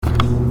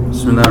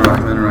بسم الله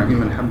الرحمن الرحيم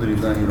الحمد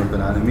لله رب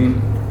العالمين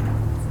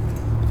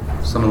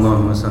صلى الله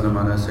وسلم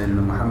على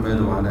سيدنا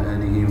محمد وعلى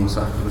آله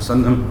وصحبه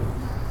وسلم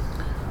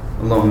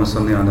اللهم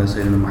صل على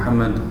سيدنا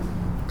محمد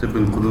طب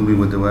القلوب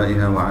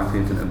ودوائها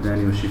وعافية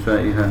الأبدان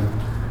وشفائها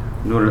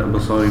نور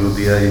الأبصار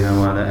وضيائها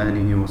وعلى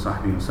آله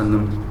وصحبه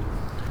وسلم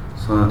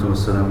الصلاة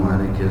والسلام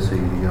عليك يا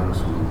سيدي يا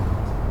رسول الله.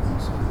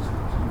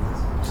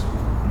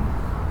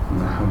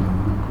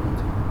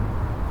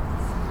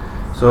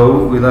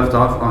 So we left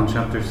off on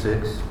chapter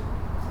 6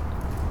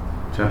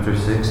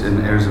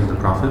 in Heirs of the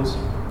Prophets.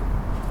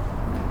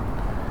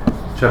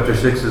 Chapter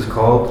 6 is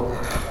called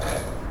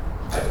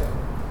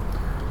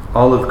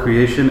All of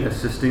Creation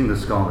Assisting the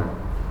Scholar.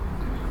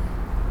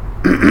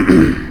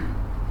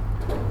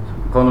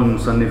 قال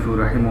المصنف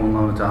رحمه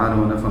الله تعالى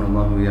ونفعنا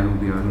الله وإياه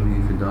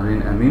بعلومه في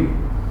الدارين آمين.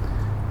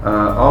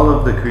 All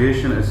of the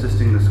creation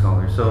assisting the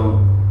scholar. So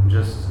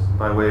just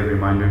by way of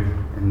reminder,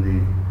 in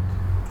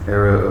the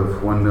era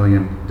of 1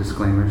 million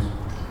disclaimers,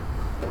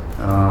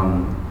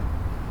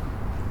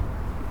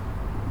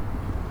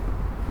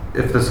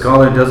 if the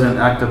scholar doesn't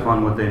act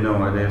upon what they know,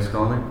 are they a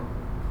scholar?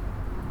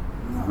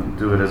 No.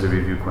 Do it as a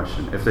review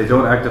question. If they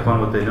don't act upon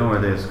what they know, are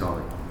they a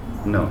scholar?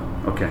 No.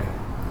 Okay.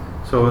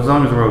 So as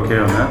long as we're okay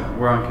on that,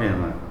 we're okay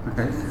on that.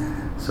 Okay.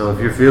 So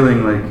if you're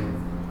feeling like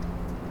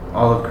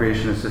all of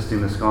creation assisting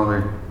the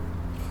scholar,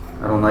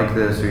 I don't like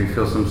this, or you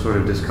feel some sort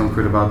of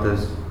discomfort about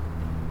this,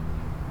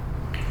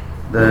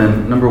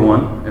 then number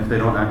one, if they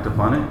don't act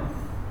upon it,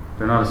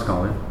 they're not a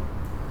scholar.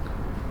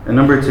 And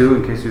number two,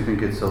 in case you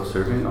think it's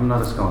self-serving, I'm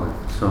not a scholar,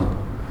 so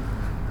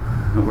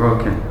we're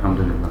okay,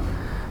 alhamdulillah.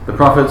 The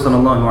Prophet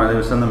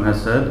ﷺ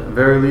has said,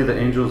 "Verily the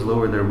angels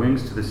lower their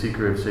wings to the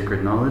seeker of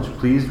sacred knowledge,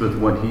 pleased with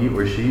what he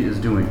or she is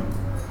doing."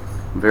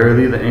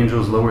 Verily the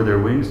angels lower their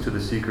wings to the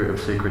seeker of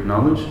sacred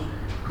knowledge,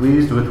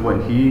 pleased with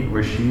what he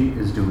or she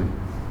is doing.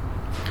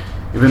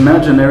 Ibn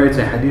Majah narrates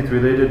a hadith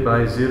related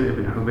by Zir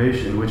ibn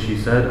Hubaysh in which he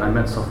said, "I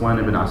met Safwan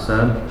ibn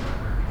Asad,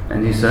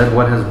 and he said,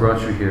 'What has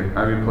brought you here?'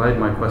 I replied,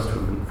 'My quest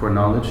for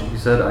knowledge.' He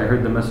said, 'I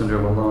heard the Messenger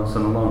of Allah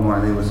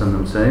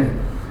ﷺ say,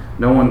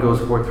 no one goes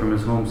forth from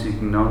his home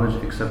seeking knowledge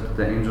except that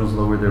the angels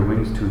lower their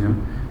wings to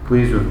him,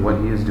 pleased with what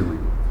he is doing."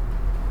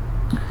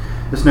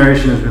 This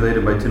narration is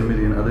related by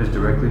Tirmidhi and others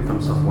directly from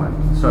Safwan.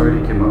 This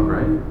already came up,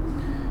 right?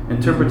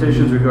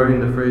 Interpretations regarding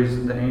the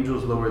phrase, "the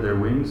angels lower their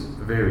wings,"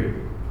 vary.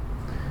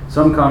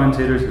 Some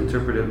commentators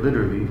interpret it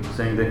literally,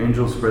 saying the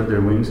angels spread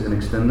their wings and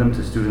extend them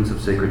to students of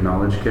sacred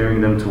knowledge,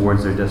 carrying them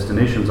towards their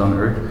destinations on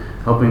earth,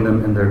 helping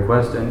them in their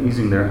quest and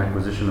easing their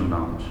acquisition of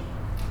knowledge.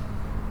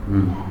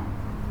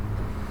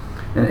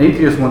 An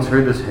atheist once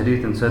heard this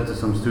hadith and said to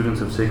some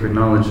students of sacred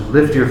knowledge,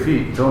 "Lift your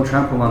feet, don't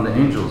trample on the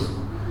angels.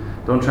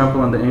 Don't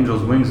trample on the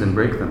angels' wings and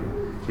break them."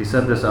 He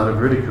said this out of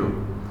ridicule.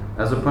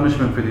 As a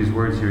punishment for these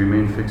words, he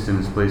remained fixed in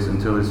his place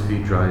until his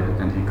feet dried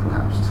and he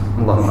collapsed.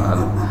 Allahu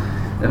A'lam.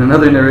 In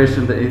another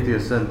narration, the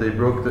atheist said, "They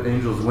broke the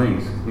angel's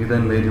wings. He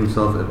then made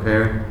himself a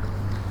pair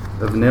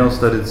of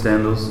nail-studded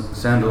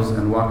sandals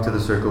and walked to the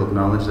circle of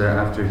knowledge.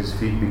 Thereafter his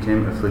feet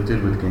became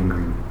afflicted with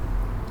gangrene."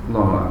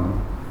 Allahu A'lam.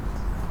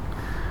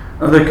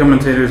 Other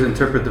commentators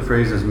interpret the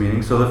phrase as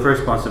meaning, so the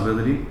first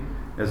possibility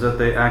is that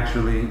they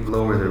actually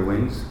lower their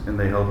wings and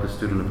they help the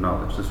student of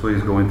knowledge. This way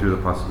he's going through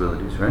the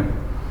possibilities, right?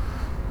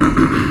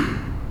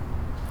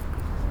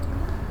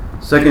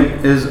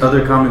 Second is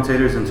other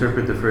commentators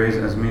interpret the phrase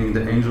as meaning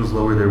the angels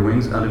lower their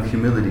wings out of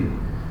humility,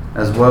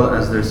 as well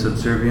as their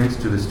subservience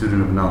to the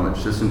student of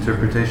knowledge. This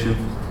interpretation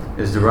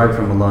is derived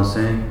from Allah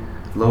saying,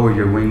 "Lower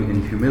your wing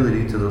in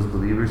humility to those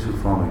believers who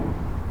follow you."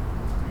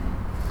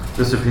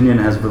 This opinion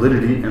has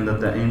validity in that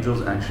the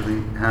angels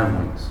actually have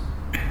wings.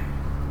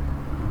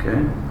 Okay.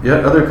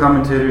 Yet other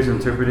commentators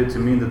interpret it to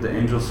mean that the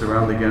angels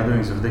surround the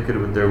gatherings of dhikr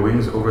with their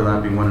wings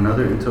overlapping one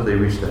another until they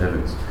reach the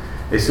heavens.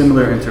 A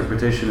similar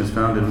interpretation is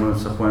found in one of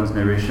Safwan's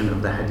narration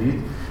of the hadith.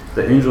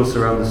 The angels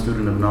surround the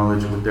student of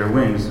knowledge with their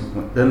wings,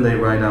 then they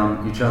ride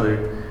on each other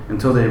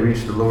until they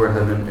reach the lower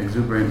heaven,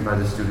 exuberant by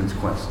the student's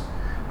quest.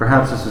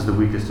 Perhaps this is the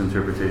weakest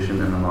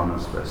interpretation, and Allah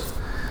knows best.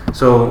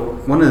 So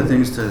one of the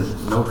things to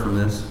note from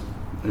this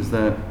is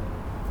that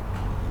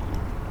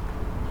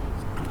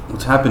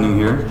what's happening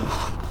here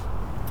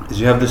is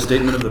you have the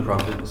statement of the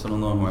Prophet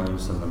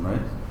ﷺ,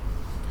 right?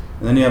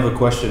 And then you have a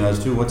question as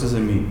to what does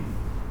it mean?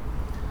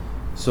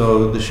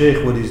 So the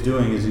Shaykh, what he's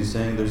doing is he's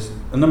saying there's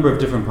a number of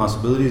different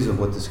possibilities of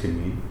what this could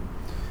mean.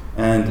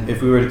 And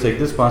if we were to take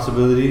this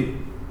possibility,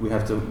 we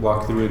have to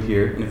walk through it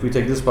here. And if we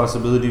take this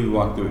possibility, we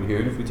walk through it here.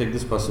 And if we take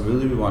this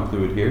possibility, we walk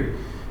through it here.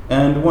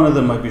 And one of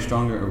them might be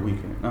stronger or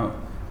weaker. Now,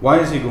 why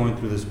is he going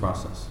through this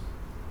process?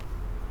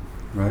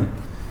 Right?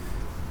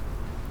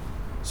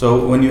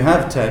 So when you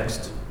have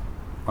text,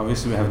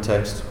 obviously we have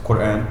text,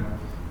 Quran,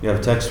 you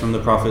have text from the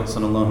Prophet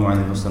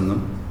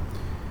ﷺ.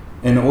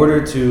 In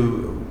order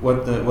to,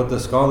 what the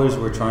scholars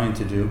were trying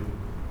to do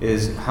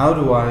is, how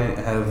do I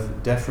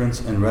have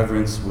deference and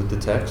reverence with the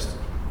text?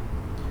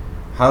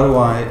 How do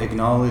I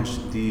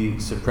acknowledge the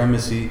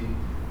supremacy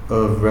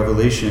of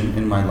revelation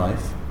in my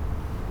life?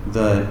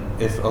 That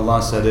if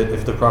Allah said it,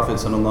 if the Prophet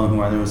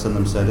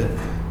ﷺ said it,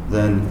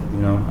 then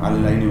عَلَى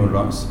الْعَيْنِ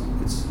وَالرَّأْسِ,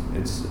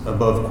 it's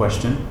above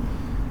question.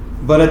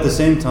 But at the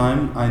same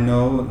time, I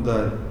know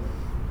that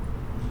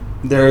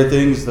there are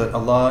things that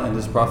Allah and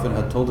His Prophet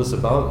had told us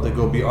about that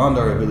go beyond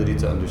our ability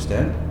to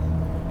understand.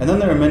 And then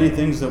there are many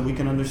things that we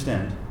can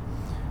understand.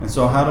 And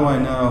so how do I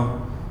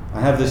now,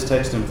 I have this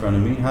text in front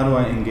of me, how do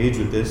I engage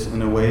with this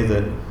in a way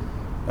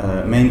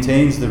that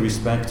maintains the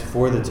respect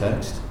for the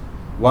text,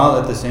 while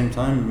at the same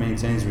time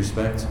maintains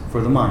respect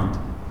for the mind?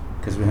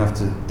 Because we have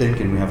to think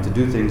and we have to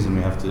do things and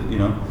we have to,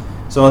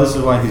 So this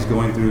is why he's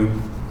going through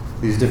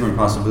these different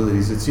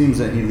possibilities. It seems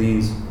that he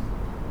leans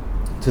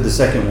to the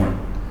second one,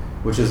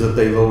 which is that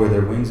they lower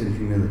their wings in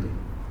humility.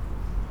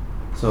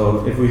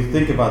 So if we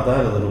think about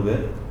that a little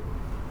bit,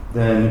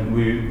 then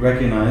we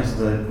recognize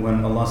that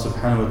when Allah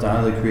subhanahu wa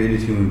ta'ala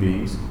created human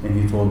beings, and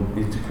He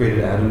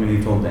created Adam, and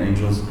He told the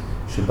angels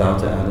should bow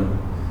to Adam,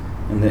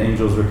 and the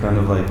angels were kind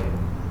of like,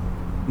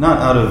 not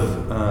out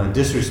of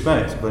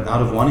disrespect, but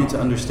out of wanting to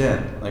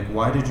understand, like,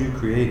 why did you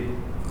create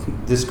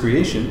this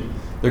creation?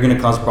 They're going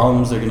to cause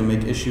problems, they're going to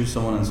make issues,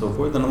 so on and so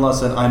forth. And Allah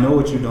said, I know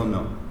what you don't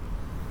know.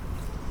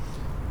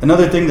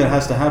 Another thing that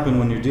has to happen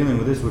when you're dealing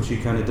with this, which He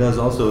kind of does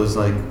also, is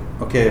like,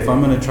 okay, if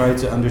I'm going to try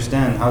to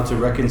understand how to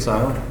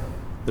reconcile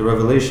the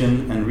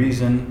revelation and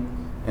reason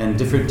and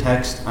different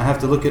text, I have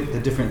to look at the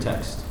different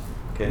text.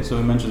 Okay, so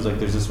He mentions like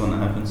there's this one that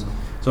happens.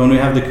 So when we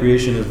have the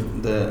creation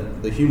of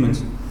the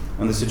humans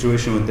and the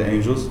situation with the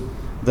angels,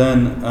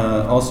 then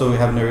also we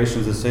have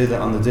narrations that say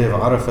that on the day of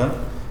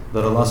Arafah,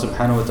 that Allah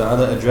subhanahu wa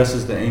ta'ala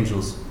addresses the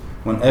angels.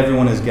 When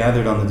everyone is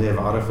gathered on the day of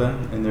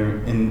Arafah and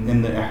they're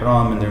in the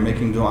ihram and they're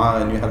making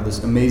dua, and you have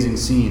this amazing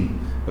scene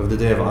of the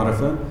day of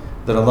Arafah,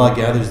 that Allah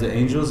gathers the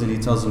angels and He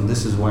tells them,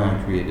 this is why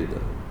I created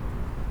them.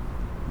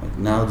 Like,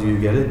 now do you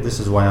get it? This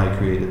is why I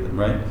created them,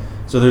 right?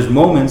 So there's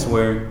moments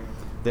where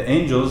the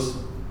angels,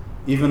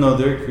 even though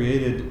they're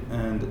created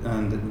and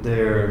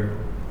they're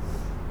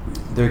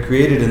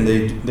created and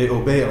they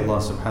obey Allah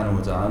subhanahu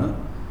wa ta'ala,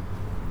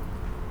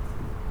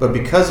 but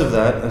because of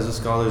that, as the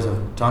scholars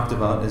have talked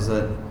about, is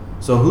that,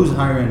 so who's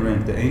higher in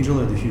rank, the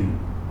angel or the human?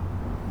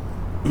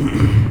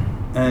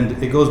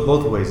 And it goes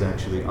both ways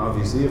actually.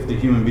 Obviously, if the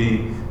human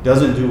being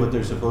doesn't do what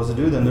they're supposed to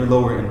do, then they're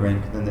lower in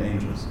rank than the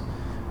angels.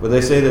 But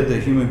they say that the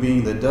human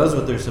being that does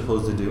what they're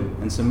supposed to do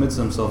and submits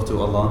themselves to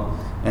Allah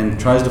and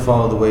tries to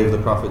follow the way of the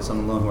Prophet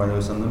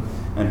ﷺ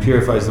and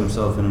purifies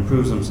themselves and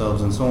improves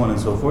themselves and so on and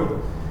so forth,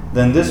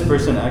 then this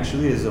person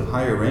actually is of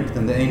higher rank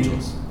than the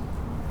angels.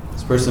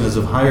 This person is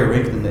of higher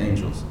rank than the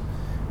angels.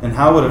 And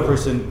how would a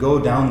person go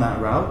down that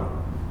route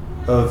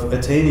of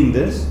attaining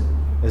this?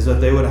 Is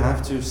that they would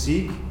have to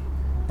seek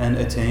and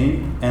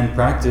attain and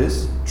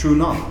practice true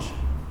knowledge,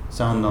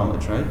 sound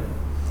knowledge, right?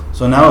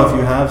 So now if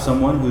you have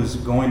someone who's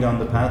going down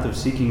the path of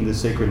seeking this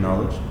sacred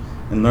knowledge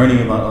and learning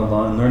about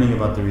Allah and learning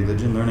about the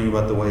religion, learning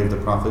about the way of the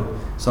Prophet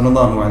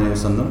sallallahu alaihi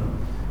wasallam,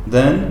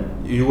 then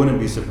you wouldn't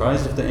be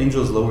surprised if the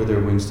angels lower their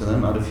wings to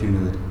them out of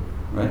humility,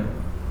 right?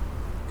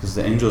 Because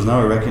the angels now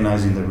are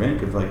recognizing the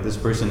rank of like, this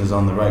person is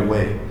on the right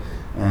way,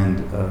 and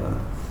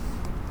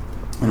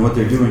what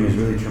they're doing is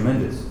really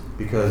tremendous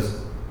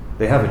because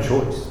they have a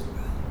choice.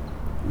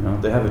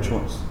 They have a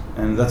choice,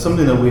 and that's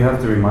something that we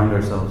have to remind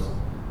ourselves.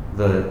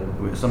 That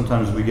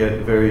sometimes we get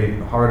very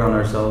hard on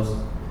ourselves,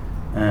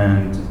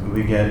 and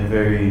we get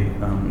very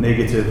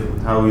negative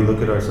with how we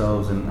look at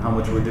ourselves and how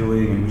much we're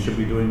doing, and we should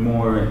be doing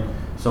more, and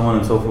so on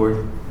and so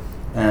forth.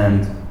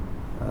 And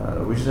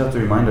we just have to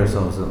remind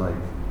ourselves that like,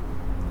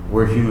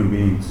 we're human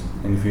beings,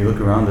 and if you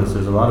look around us,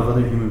 there's a lot of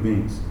other human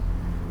beings,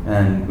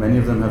 and many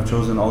of them have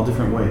chosen all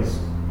different ways.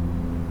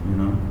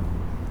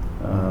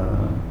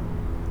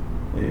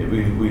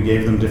 We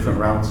gave them different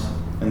routes,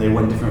 and they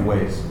went different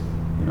ways.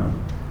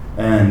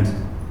 And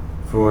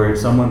for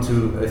someone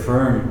to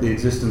affirm the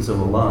existence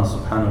of Allah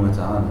subhanahu wa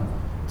ta'ala,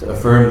 to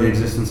affirm the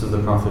existence of the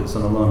Prophet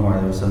sallallahu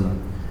alaihi wasallam,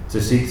 to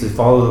seek to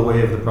follow the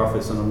way of the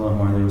Prophet sallallahu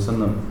alaihi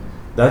wasallam,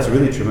 that's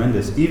really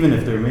tremendous, even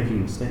if they're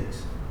making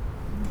mistakes,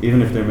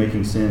 even if they're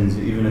making sins,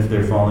 even if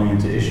they're falling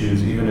into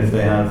issues, even if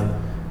they have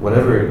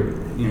whatever,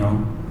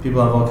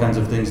 people have all kinds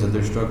of things that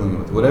they're struggling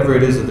with. Whatever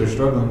it is that they're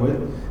struggling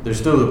with, they're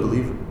still a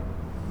believer.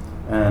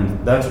 And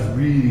that's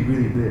really,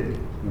 really big,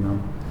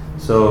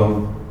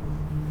 So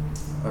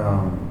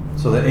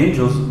the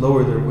angels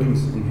lower their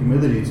wings in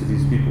humility to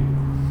these people.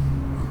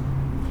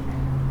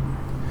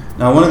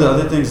 Now, one of the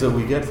other things that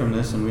we get from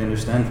this and we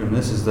understand from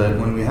this is that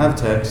when we have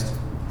text,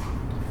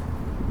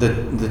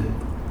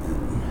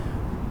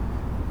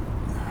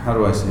 how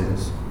do I say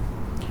this?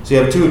 So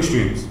you have two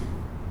extremes,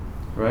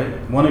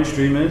 right? One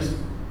extreme is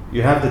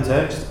you have the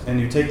text and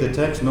you take the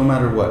text no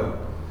matter what.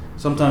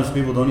 Sometimes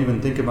people don't even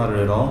think about it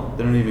at all.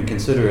 They don't even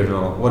consider it at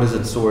all. What is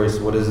its source?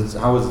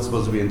 How is it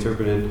supposed to be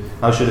interpreted?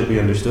 How should it be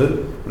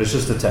understood? But it's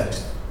just a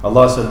text.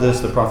 Allah said this,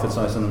 the Prophet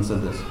ﷺ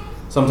said this.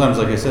 Sometimes,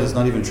 like I said, it's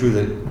not even true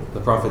that the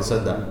Prophet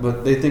said that.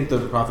 But they think that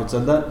the Prophet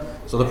said that.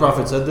 So the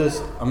Prophet said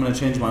this, I'm going to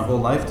change my whole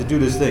life to do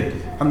this thing.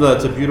 Alhamdulillah,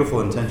 it's a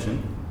beautiful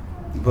intention.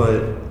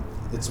 But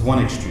it's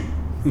one extreme.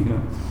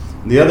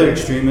 The other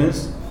extreme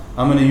is,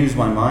 I'm going to use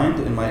my mind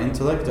and my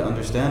intellect to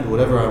understand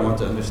whatever I want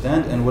to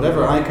understand, and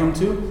whatever I come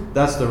to,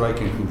 that's the right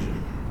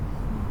conclusion.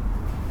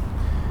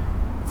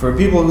 For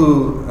people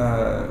who,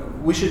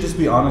 we should just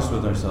be honest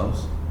with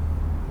ourselves.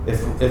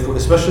 If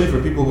especially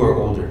for people who are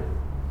older.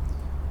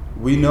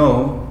 We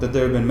know that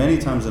there have been many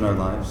times in our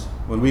lives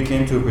when we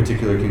came to a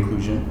particular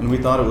conclusion and we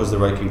thought it was the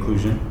right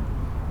conclusion,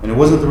 and it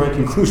wasn't the right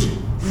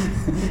conclusion.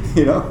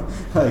 You know?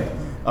 Like,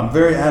 I'm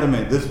very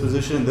adamant, this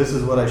position, this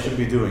is what I should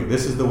be doing,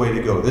 this is the way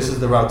to go, this is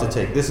the route to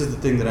take, this is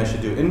the thing that I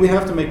should do. And we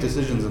have to make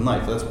decisions in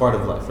life, that's part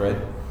of life, right?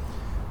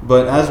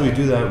 But as we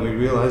do that, we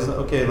realize that,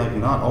 okay, like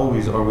not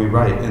always are we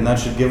right, and that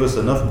should give us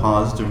enough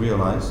pause to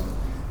realize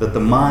that the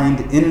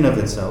mind in and of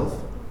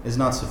itself is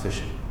not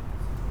sufficient.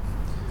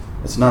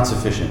 It's not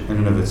sufficient in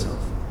and of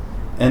itself.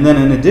 And then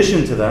in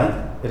addition to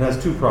that, it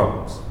has two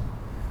problems.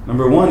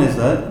 Number one is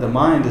that the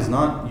mind is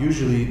not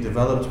usually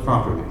developed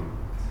properly.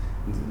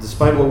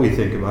 Despite what we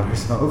think about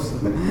ourselves,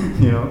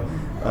 you know,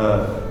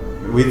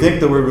 we think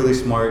that we're really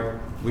smart,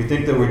 we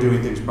think that we're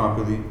doing things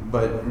properly,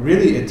 but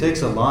really it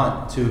takes a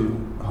lot to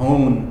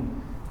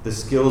hone the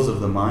skills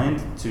of the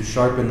mind, to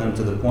sharpen them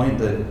to the point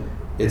that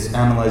it's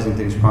analyzing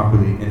things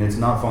properly, and it's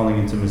not falling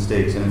into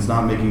mistakes, and it's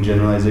not making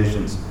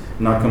generalizations,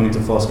 not coming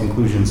to false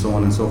conclusions, so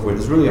on and so forth.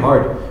 It's really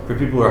hard for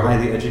people who are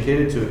highly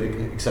educated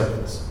to accept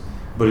this,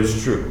 but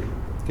it's true.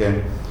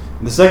 Okay.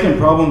 And the second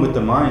problem with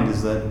the mind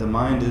is that the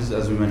mind is,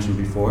 as we mentioned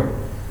before,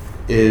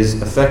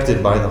 is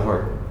affected by the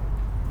heart.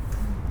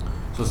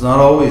 So it's not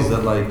always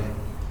that like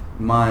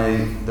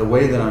the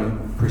way that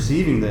I'm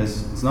perceiving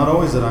this, it's not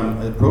always that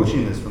I'm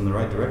approaching this from the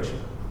right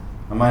direction.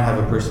 I might have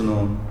a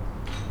personal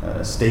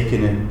stake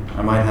in it.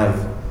 I might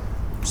have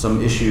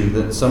some issue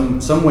that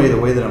some way, the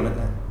way that I'm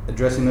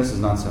addressing this is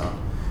not sound.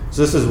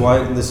 So this is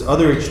why this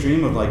other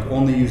extreme of like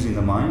only using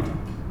the mind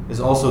is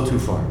also too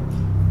far.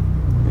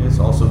 It's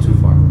also too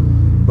far.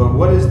 But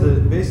what is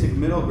the basic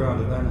middle ground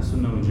of Ahl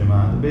Sunnah wal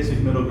Jama'ah, the basic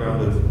middle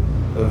ground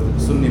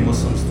of Sunni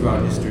Muslims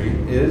throughout history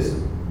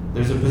is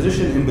there's a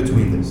position in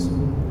between this.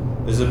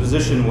 There's a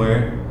position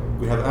where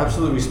we have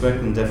absolute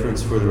respect and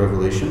deference for the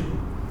revelation,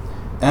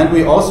 and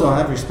we also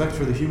have respect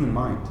for the human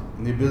mind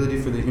and the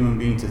ability for the human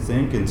being to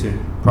think and to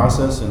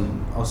process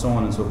and so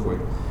on and so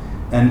forth.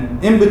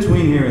 And in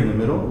between here in the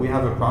middle, we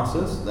have a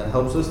process that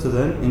helps us to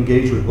then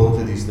engage with both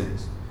of these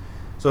things.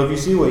 So if you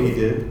see what he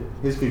did,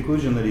 his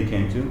conclusion that he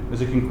came to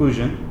is a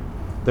conclusion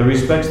that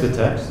respects the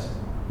text,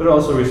 but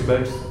also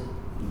respects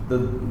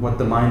what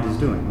the mind is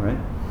doing, right?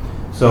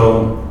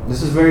 So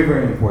this is very,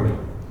 very important.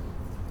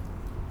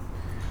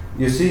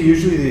 You see,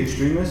 usually the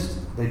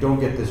extremists, they don't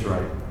get this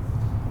right.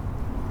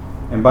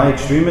 And by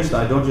extremist,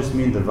 I don't just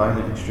mean the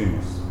violent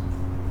extremists.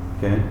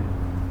 Okay?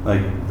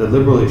 Like, the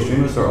liberal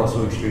extremists are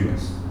also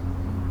extremists.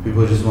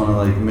 People just want to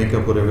like make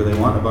up whatever they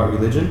want about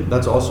religion.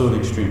 That's also an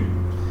extreme.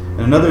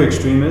 And another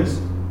extreme is,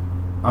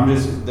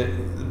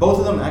 both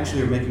of them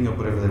actually are making up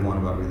whatever they want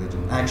about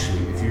religion.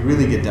 Actually, if you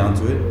really get down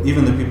to it,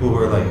 even the people who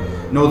are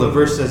like, no, the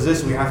verse says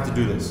this, we have to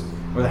do this.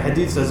 Or the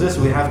hadith says this,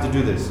 we have to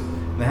do this.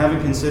 And they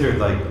haven't considered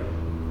like,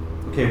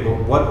 okay,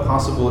 well, what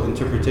possible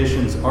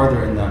interpretations are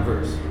there in that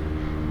verse?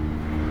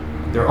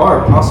 There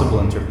are possible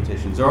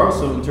interpretations. There are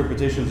also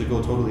interpretations that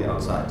go totally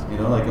outside. You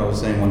know, like I was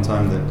saying one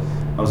time that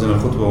I was in a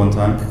khutbah one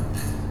time,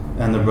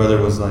 and the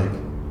brother was like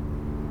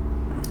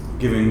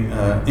giving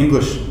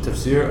English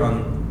tafsir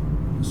on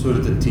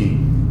Surah At-Teen,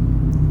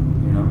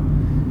 you know,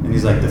 and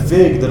he's like, the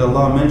fig that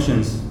Allah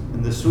mentions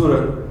in the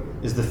surah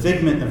is the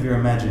figment of your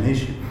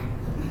imagination.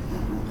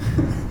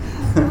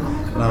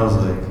 And I was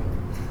like,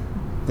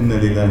 Inna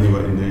lillahi wa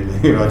inna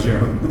ilayhi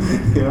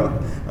raji'un. You know,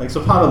 like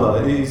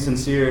subhanallah, he's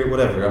sincere,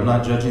 whatever. I'm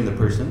not judging the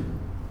person,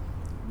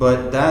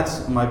 but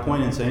that's my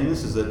point in saying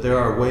this, is that there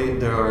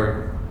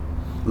are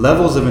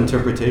levels of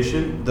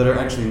interpretation that are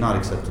actually not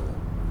acceptable.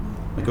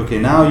 Like, okay,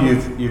 now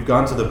you've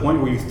gone to the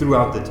point where you threw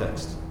out the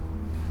text.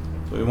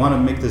 So we want to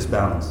make this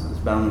balance. This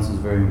balance is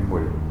very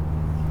important.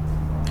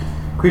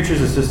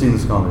 Creatures assisting the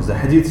scholars. The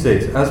hadith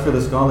states, as for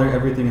the scholar,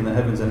 everything in the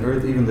heavens and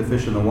earth, even the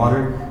fish in the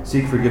water,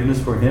 seek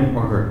forgiveness for him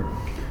or her.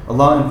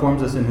 Allah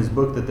informs us in His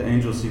book that the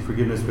angels seek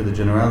forgiveness for the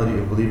generality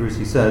of believers.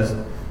 He says,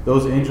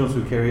 those angels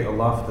who carry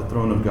aloft the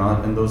throne of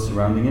God and those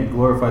surrounding it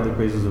glorify the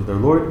praises of their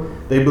Lord.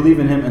 They believe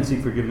in Him and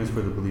seek forgiveness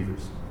for the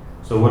believers.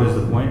 So what is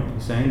the point?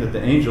 He's saying that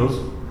the angels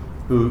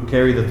who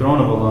carry the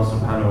throne of Allah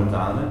subhanahu wa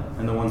ta'ala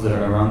and the ones that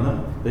are around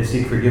them, they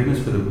seek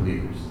forgiveness for the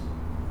believers.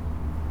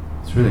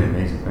 It's really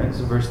amazing, right? It's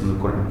a verse in the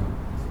Quran.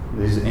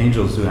 These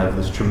angels who have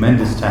this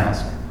tremendous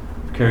task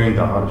of carrying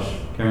the arsh,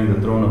 carrying the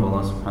throne of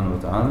Allah subhanahu wa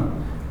ta'ala,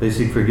 they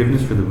seek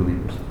forgiveness for the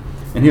believers.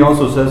 And He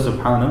also says,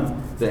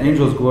 subhanahu, the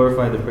angels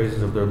glorify the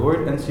praises of their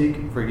Lord and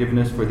seek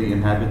forgiveness for the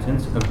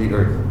inhabitants of the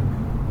earth.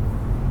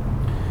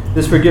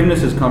 This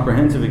forgiveness is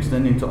comprehensive,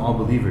 extending to all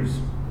believers.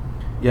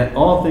 Yet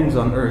all things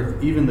on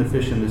earth, even the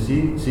fish in the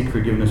sea, seek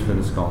forgiveness for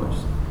the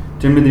scholars.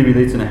 Tirmidhi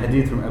relates in a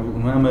hadith from Abu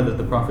Umama that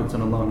the Prophet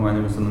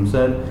ﷺ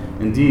said,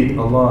 indeed,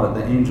 Allah,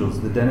 the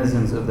angels, the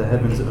denizens of the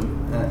heavens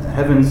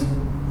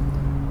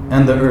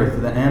and the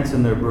earth, the ants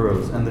in their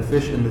burrows, and the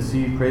fish in the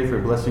sea pray for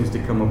blessings to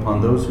come upon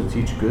those who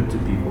teach good to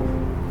people.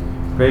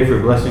 Pray for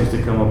blessings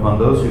to come upon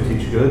those who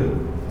teach good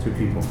to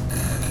people.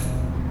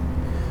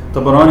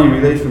 Tabarani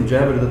relates from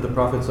Jabir that the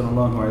Prophet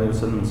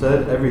ﷺ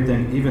said,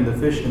 everything, even the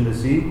fish in the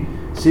sea,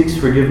 seeks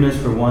forgiveness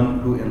for one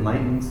who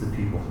enlightens the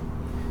people.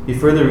 He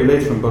further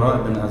relates from Bara'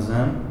 ibn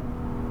Azam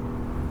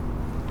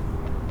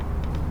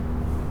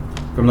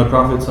from the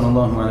Prophet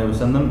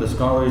ﷺ, the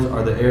scholars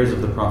are the heirs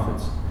of the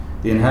prophets.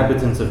 The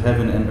inhabitants of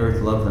heaven and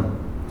earth love them.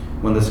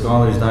 When the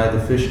scholars die,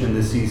 the fish in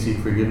the sea seek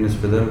forgiveness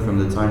for them from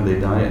the time they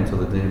die until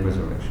the day of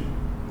resurrection.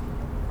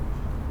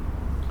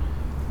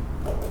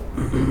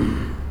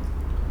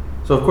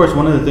 So of course,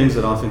 one of the things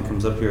that often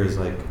comes up here is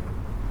like,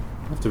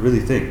 you have to really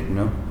think,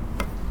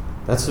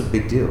 that's a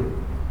big deal.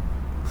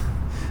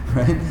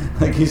 Right?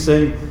 Like he's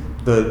saying,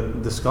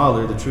 the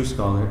scholar, the true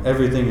scholar,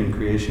 everything in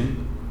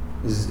creation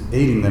is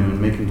aiding them and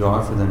making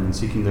dua for them and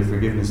seeking their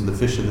forgiveness. And the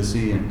fish in the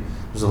sea, and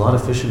there's a lot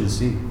of fish in the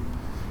sea.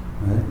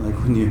 Right? Like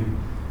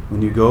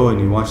when you go and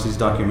you watch these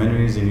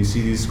documentaries and you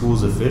see these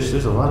schools of fish,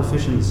 there's a lot of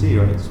fish in the sea,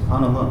 right?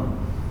 SubhanAllah.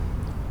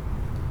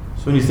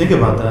 So when you think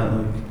about that,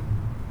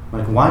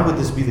 like why would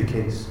this be the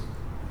case?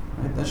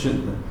 Right? That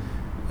should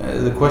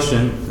the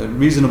question, a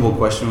reasonable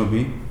question would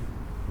be,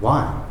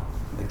 why?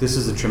 Like this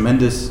is a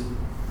tremendous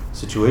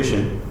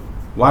situation.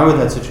 Why would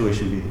that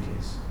situation be the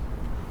case?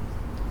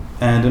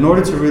 And in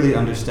order to really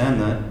understand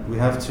that, we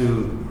have to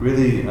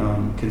really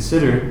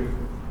consider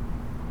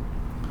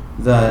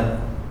that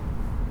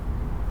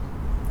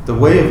the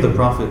way of the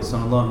Prophet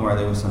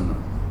ﷺ,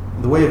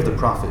 the way of the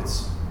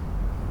prophets,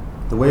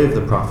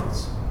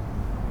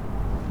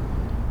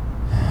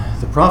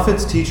 the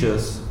prophets teach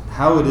us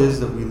how it is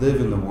that we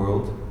live in the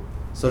world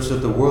such that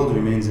the world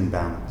remains in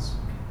balance.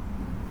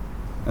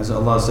 As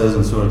Allah says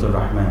in Surah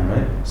Al-Rahman,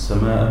 right?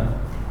 السماء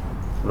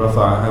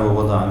رفعها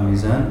ووضع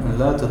الميزان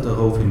لا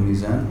تطغوا في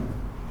الميزان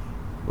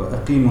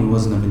وأقيموا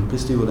الوزن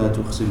بالقسط ولا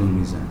تخسروا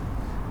الميزان.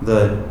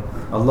 That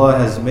Allah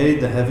has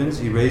made the heavens,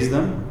 He raised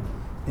them,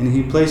 and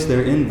He placed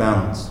therein in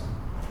balance.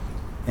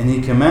 And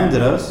He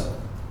commanded us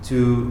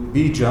to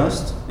be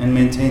just and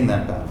maintain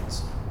that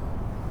balance.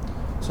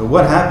 So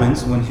what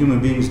happens when human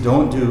beings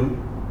don't do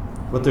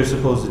what they're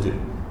supposed to do?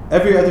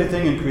 Every other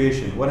thing in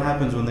creation, what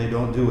happens when they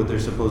don't do what they're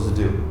supposed to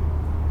do?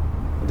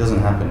 It doesn't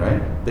happen,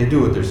 right? They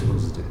do what they're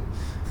supposed to do.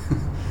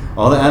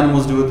 All the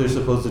animals do what they're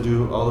supposed to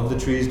do. All of the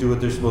trees do what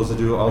they're supposed to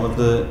do.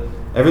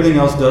 Everything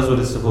else does what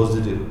it's supposed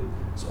to do.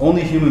 It's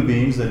only human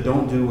beings that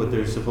don't do what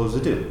they're supposed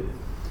to do.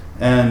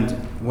 And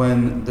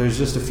when there's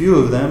just a few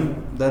of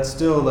them, that's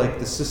still like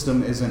the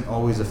system isn't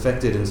always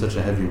affected in such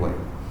a heavy way.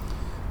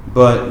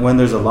 But when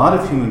there's a lot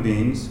of human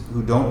beings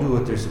who don't do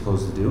what they're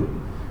supposed to do,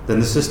 then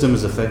the system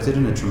is affected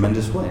in a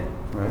tremendous way,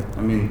 right?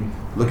 I mean,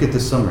 look at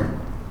this summer.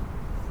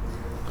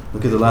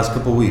 Look at the last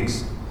couple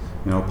weeks.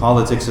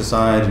 Politics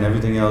aside and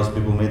everything else,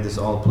 people made this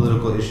all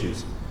political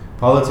issues.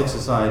 Politics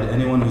aside,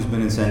 anyone who's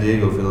been in San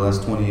Diego for the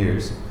last 20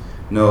 years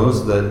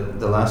knows that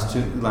the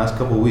last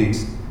couple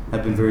weeks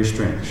have been very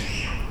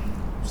strange.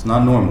 It's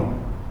not normal,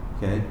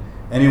 okay?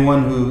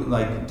 Anyone who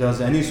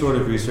does any sort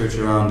of research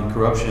around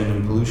corruption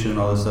and pollution and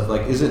all this stuff,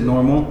 is it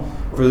normal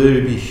for there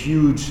to be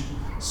huge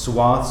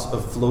swaths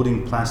of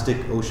floating plastic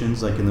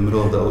oceans in the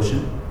middle of the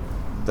ocean?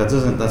 That's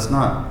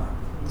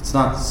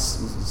not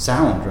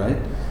sound, right?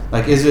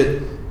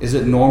 Is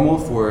it normal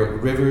for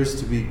rivers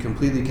to be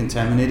completely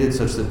contaminated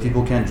such that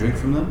people can't drink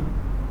from them?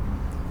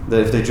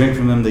 That if they drink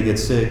from them, they get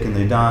sick and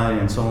they die,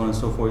 and so on and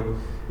so forth.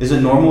 Is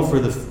it normal for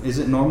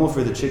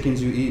the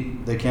chickens you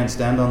eat? They can't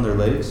stand on their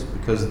legs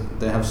because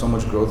they have so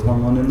much growth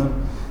hormone in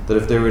them that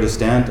if they were to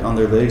stand on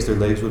their legs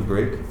would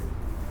break.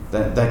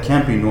 That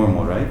can't be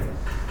normal, right?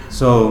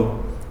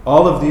 So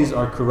all of these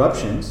are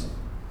corruptions,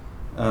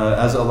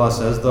 as Allah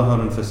says,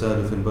 ظَهَرَ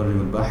الْفَسَادُ فِي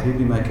الْبَرِّ وَالْبَحْرِ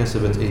بِمَا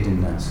كَسَبَتْ أَيْدِي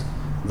النَّاسِ.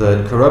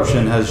 The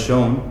corruption has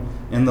shown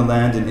in the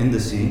land and in the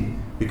sea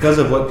because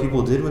of what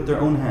people did with their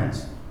own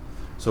hands.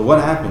 So what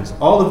happens?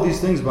 All of these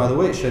things, by the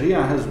way,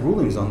 Sharia has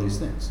rulings on these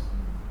things.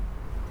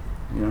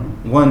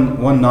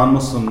 One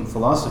non-Muslim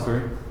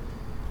philosopher,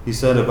 he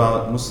said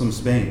about Muslim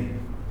Spain.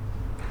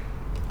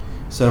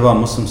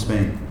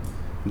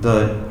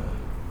 That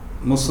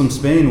Muslim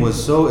Spain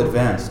was so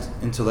advanced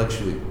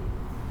intellectually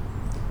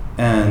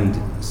and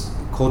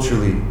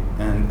culturally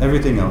and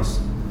everything else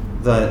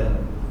that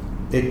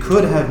it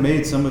could have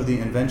made some of the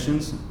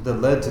inventions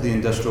that led to the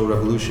Industrial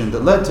Revolution,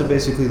 that led to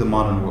basically the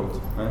modern world,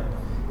 right?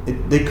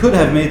 They could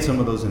have made some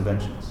of those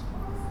inventions.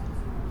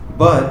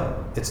 But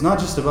it's not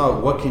just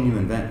about what can you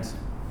invent.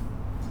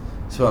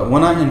 So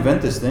when I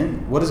invent this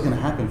thing, what is going to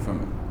happen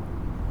from it?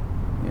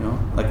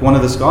 One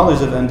of the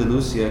scholars of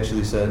Andalus, he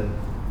actually said,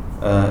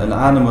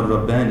 Al-Alam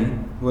al-Rabbani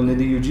huwa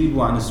alladhi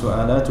yujibu an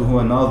as-su'alat wa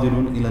huwa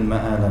nadhirun ila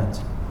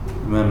al-ma'alat.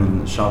 Imam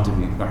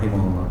al-Shatibi,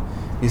 rahimahullah.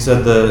 He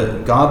said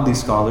the godly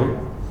scholar,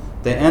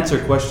 they answer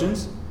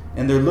questions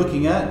and they're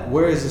looking at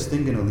where is this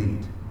thing going to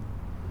lead.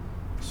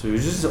 So you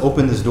just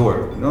open this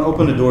door. You don't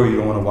open a door you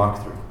don't want to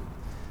walk through.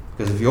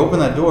 Because if you open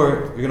that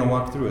door, you're going to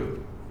walk through it.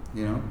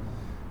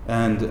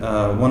 And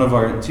one of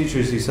our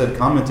teachers, he said,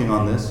 commenting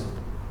on this,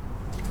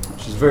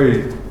 which is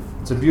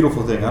it's a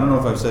beautiful thing. I don't know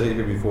if I've said it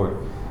here before,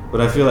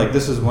 but I feel like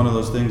this is one of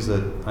those things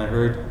that I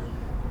heard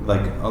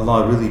like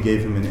Allah really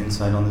gave him an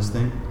insight on this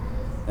thing.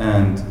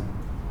 And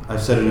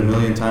I've said it a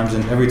million times,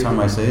 and every time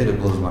I say it, it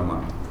blows my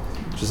mind.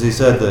 Just he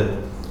said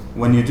that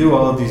when you do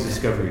all of these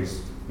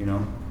discoveries,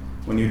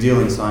 when you deal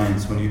in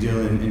science, when you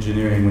deal in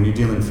engineering, when you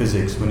deal in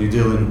physics, when you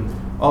deal in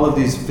all of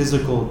these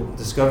physical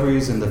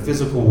discoveries in the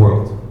physical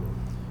world,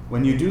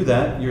 when you do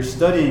that, you're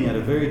studying at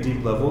a very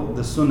deep level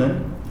the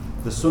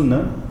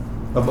sunnah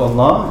of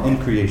Allah in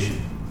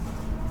creation.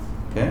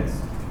 Okay?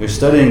 You're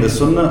studying the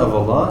sunnah of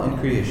Allah in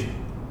creation.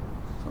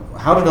 So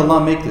how did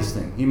Allah make this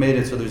thing? He made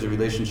it so there's a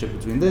relationship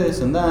between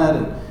this and that,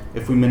 and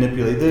if we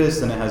manipulate this,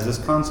 then it has this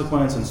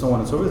consequence, and so on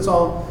and so forth. It's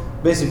all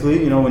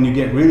basically, when you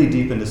get really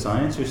deep into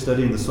science, you're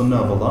studying the sunnah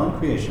of Allah in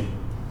creation.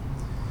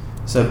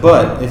 So,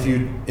 but if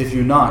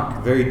you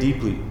knock very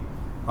deeply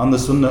on the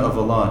sunnah of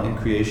Allah in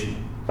creation,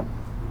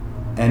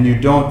 and you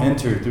don't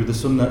enter through the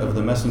sunnah of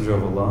the Messenger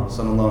of Allah,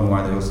 sallallahu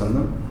alaihi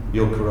wasallam,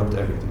 you'll corrupt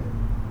everything.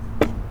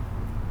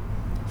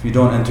 If you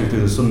don't enter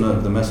through the sunnah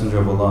of the Messenger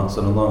of Allah,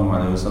 sallallahu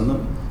alaihi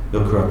wasallam,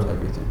 you'll corrupt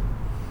everything.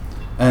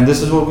 And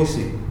this is what we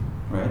see,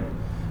 right?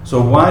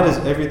 So why does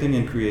everything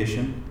in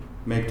creation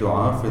make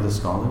dua for the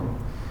scholar?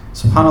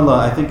 SubhanAllah,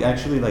 I think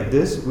actually like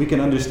this, we can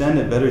understand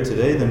it better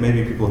today than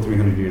maybe people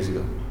 300 years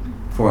ago,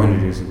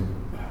 400 years ago.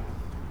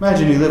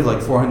 Imagine you live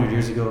like 400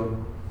 years ago,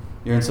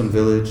 you're in some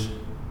village,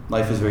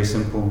 life is very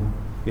simple,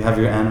 you have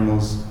your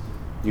animals,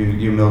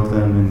 you milk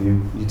them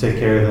and you take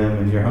care of them,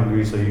 and you're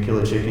hungry so you kill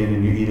a chicken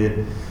and you eat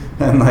it,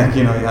 and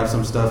you have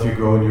some stuff you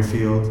grow in your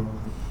field,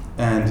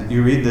 and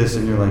you read this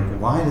and you're like,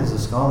 why is a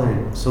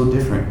scholar so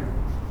different?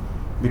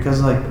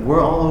 Because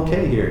we're all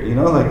okay here,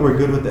 we're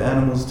good with the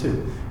animals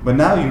too. But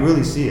now you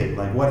really see it,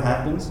 what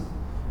happens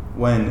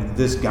when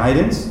this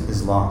guidance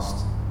is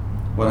lost.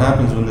 What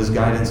happens when this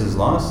guidance is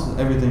lost?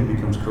 Everything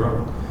becomes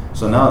corrupt.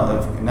 So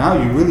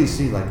now you really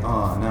see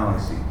now I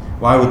see.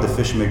 Why would the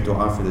fish make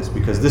dua for this?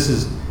 Because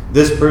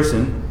this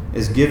person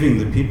is giving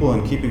the people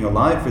and keeping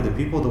alive for the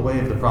people the way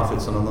of the Prophet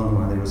sallallahu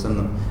alaihi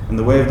wasallam. And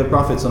the way of the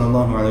Prophet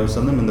sallallahu alaihi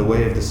wasallam and the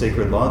way of the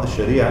sacred law, the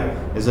Sharia,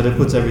 is that it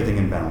puts everything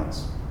in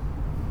balance.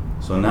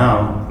 So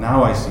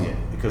now I see it,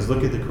 because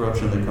look at the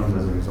corruption that comes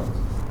as a result.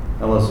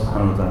 Allah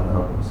subhanahu wa ta'ala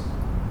help us.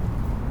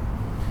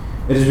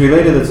 It is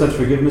related that such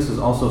forgiveness is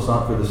also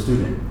sought for the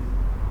student.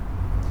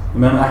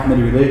 Imam Ahmad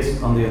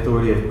relates on the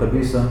authority of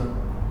Qabisa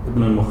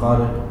ibn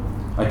al-Mukharib,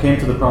 I came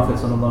to the Prophet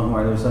sallallahu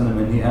alaihi wasallam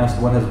and he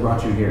asked, what has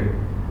brought you here?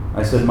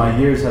 I said, my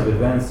years have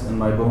advanced and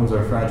my bones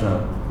are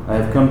fragile. I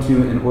have come to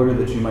you in order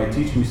that you might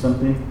teach me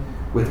something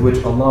with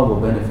which Allah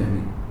will benefit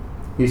me.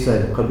 He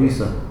said,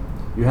 Qabisa,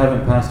 you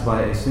haven't passed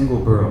by a single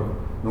burrow,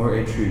 nor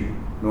a tree,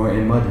 nor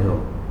a mud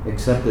hill,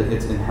 except that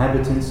its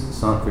inhabitants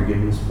sought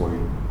forgiveness for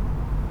you.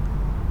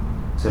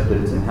 Except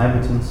that its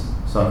inhabitants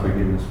sought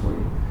forgiveness for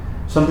you.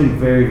 Something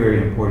very,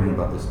 very important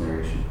about this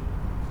narration.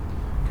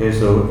 Okay,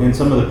 so in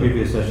some of the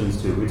previous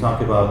sessions too, we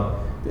talk about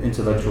the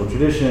intellectual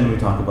tradition, we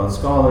talk about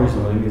scholars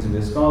and what it means to be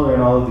a scholar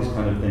and all of these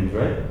kind of things,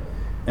 right?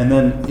 And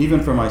then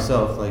even for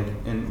myself,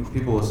 and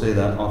people will say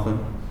that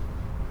often,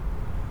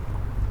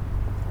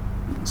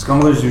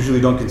 scholars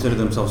usually don't consider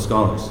themselves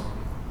scholars.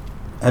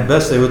 At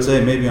best they would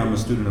say, maybe I'm a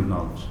student of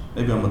knowledge,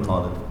 maybe I'm a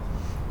talib,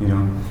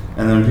 And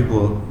then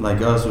people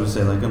like us would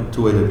say, I'm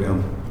tuwalib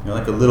ilm,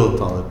 like a little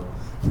talib.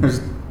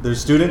 There's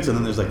students and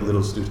then there's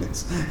little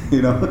students,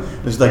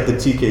 There's the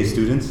TK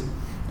students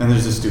and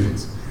there's the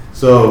students.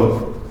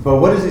 So, but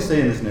what does he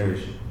say in this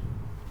narration?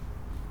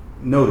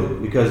 Note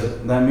it,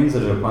 because that means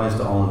that it applies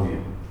to all of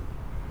you.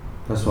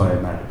 That's why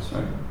it matters,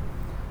 right?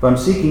 If I'm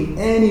seeking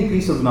any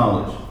piece of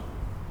knowledge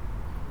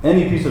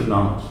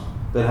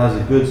that has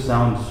a good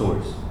sound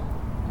source,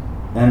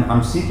 and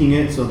I'm seeking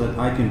it so that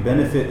I can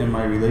benefit in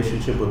my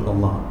relationship with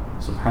Allah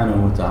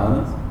subhanahu wa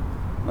ta'ala,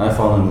 I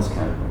fall in this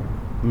category.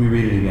 Let me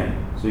read it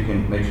again so you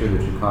can make sure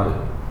that you caught it.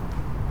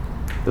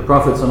 The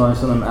Prophet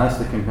ﷺ asked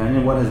the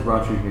companion, what has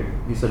brought you here?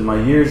 He said,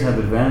 my years have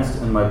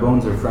advanced and my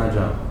bones are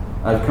fragile.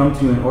 I have come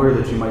to you in order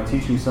that you might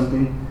teach me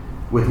something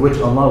with which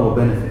Allah will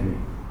benefit me.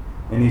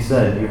 And he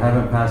said, you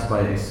haven't passed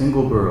by a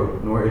single burrow,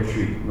 nor a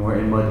tree, nor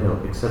a mud hill,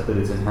 except that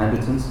its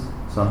inhabitants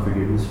sought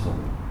forgiveness for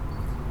me.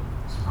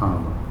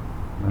 SubhanAllah.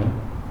 Right?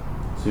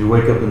 So you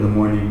wake up in the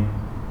morning,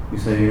 you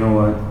say, you know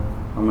what,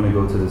 I'm going to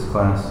go to this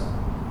class.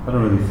 I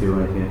don't really feel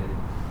like it.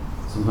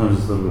 Sometimes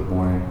it's a little bit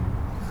boring,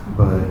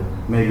 but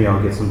maybe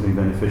I'll get something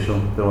beneficial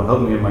that will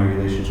help me in my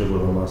relationship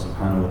with Allah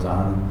subhanahu wa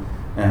ta'ala,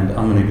 and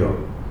I'm going to go.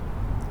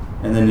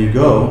 And then you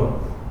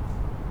go,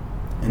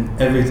 and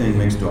everything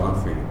makes dua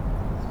for you.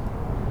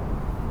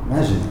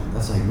 Imagine that.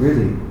 That's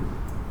really,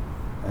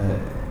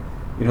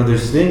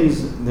 there's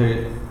things,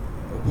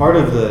 part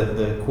of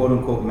the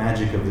quote-unquote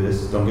magic of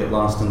this, don't get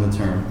lost in the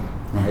term,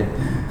 right?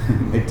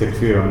 Make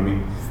takfir on me.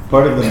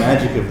 Part of the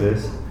magic of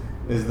this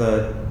is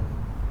that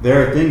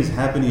there are things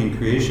happening in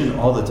creation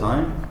all the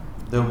time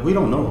that we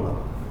don't know about.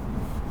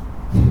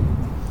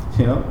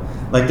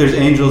 There's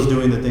angels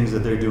doing the things that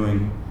they're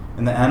doing,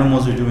 and the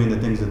animals are doing the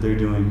things that they're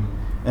doing,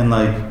 and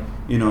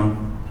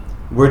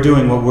we're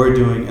doing what we're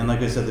doing, and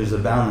like I said, there's a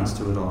balance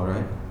to it all,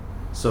 right?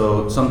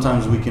 So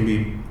sometimes we can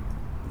be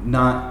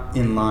not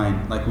in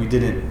line, we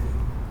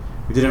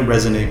We didn't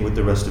resonate with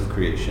the rest of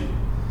creation.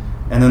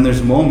 And then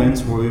there's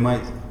moments where we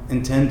might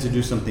intend to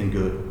do something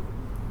good.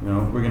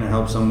 We're going to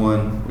help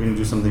someone, we're going to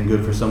do something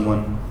good for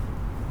someone.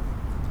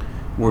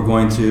 We're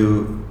going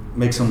to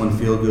make someone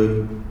feel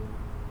good.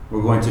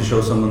 We're going to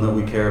show someone that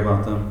we care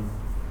about them.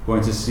 We're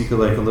going to seek a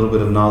little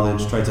bit of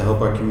knowledge, try to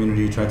help our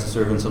community, try to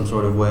serve in some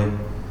sort of way.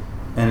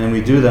 And then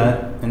we do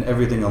that and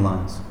everything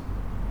aligns.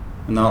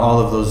 And now all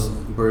of those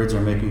birds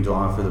are making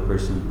dua for the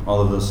person. All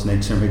of those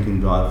snakes are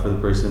making dua for the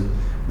person.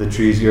 The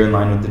trees, you're in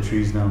line with the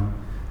trees now.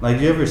 Do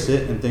you ever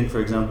sit and think, for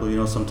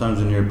example, sometimes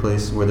when you're a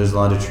place where there's a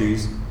lot of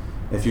trees,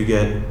 by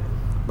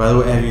the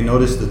way, have you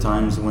noticed the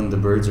times when the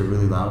birds are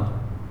really loud?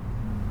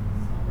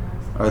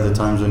 Are the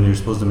times when you're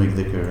supposed to make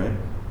dhikr,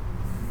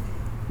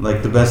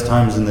 right? The best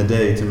times in the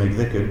day to make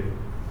dhikr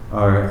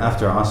are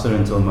after Asr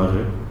until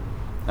Maghrib,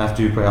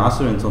 after you pray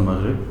Asr until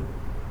Maghrib,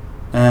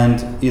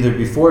 and either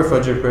before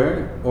Fajr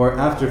prayer or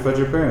after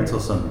Fajr prayer until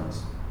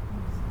sunrise.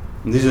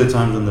 And these are the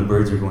times when the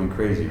birds are going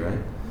crazy, right?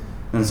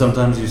 And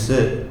sometimes you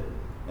sit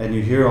and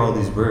you hear all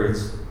these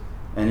birds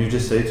and you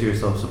just say to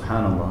yourself,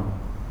 Subhanallah.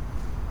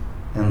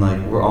 And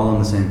we're all on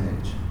the same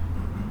page.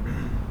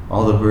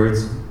 All the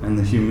birds and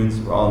the humans,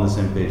 we're all on the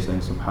same page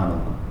saying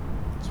Subhanallah,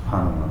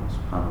 Subhanallah,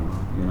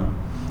 Subhanallah,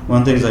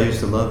 One of the things I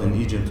used to love in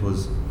Egypt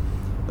was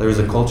there was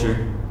a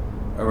culture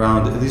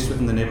around, at least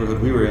in the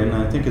neighborhood we were in,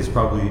 I think it's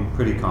probably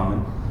pretty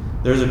common,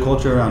 there's a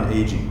culture around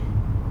aging.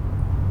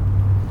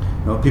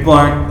 People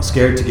aren't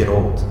scared to get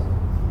old.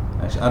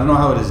 Actually, I don't know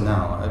how it is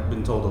now. I've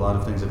been told a lot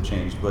of things have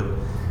changed, but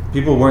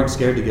people weren't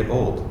scared to get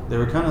old. They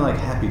were kind of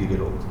happy to get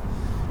old.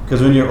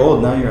 Because when you're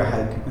old, now you're a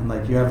hag,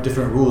 and you have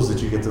different rules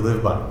that you get to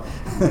live by.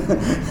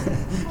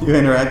 You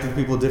interact with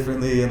people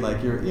differently, and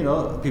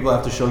people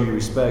have to show you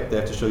respect, they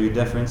have to show you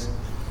deference.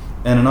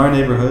 And in our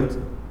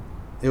neighborhood,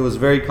 it was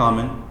very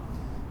common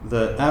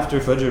that after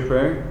Fajr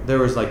prayer, there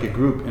was a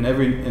group, in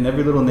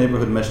every little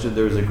neighborhood masjid,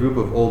 there was a group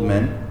of old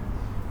men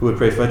who would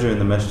pray Fajr in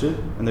the masjid,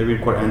 and they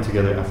read Quran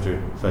together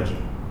after Fajr.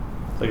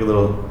 It's a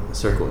little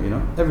circle,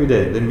 every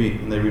day they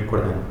meet and they read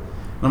Quran.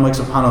 And I'm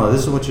SubhanAllah,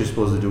 this is what you're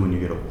supposed to do when you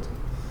get old.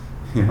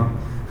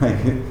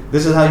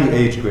 This is how you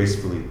age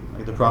gracefully.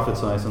 The Prophet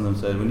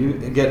ﷺ said, when you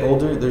get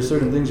older, there's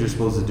certain things you're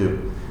supposed to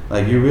do.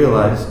 You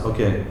realize,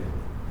 okay,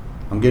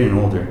 I'm getting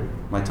older,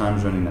 my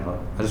time's running out,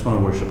 I just want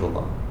to worship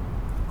Allah.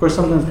 Of course,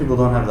 sometimes people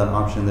don't have that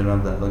option, they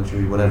don't have that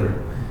luxury, whatever.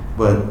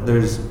 But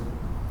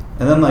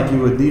and then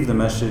you would leave the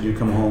masjid, you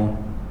come home,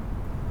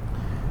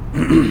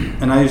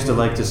 and I used to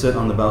like to sit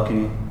on the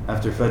balcony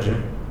after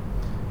Fajr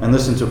and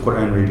listen to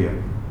Quran radio.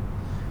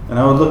 And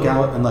I would look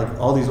out and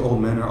all these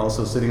old men are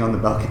also sitting on the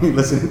balcony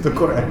listening to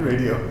Quran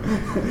radio.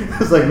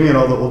 It's me and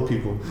all the old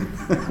people.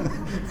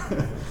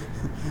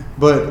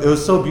 But it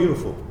was so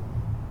beautiful.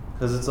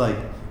 Because it's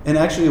and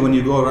actually when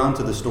you go around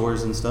to the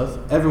stores and stuff,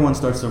 everyone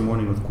starts their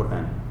morning with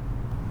Quran.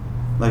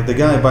 The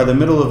guy, by the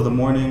middle of the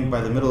morning, by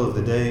the middle of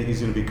the day,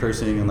 he's going to be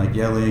cursing and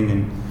yelling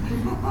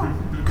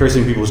and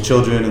cursing people's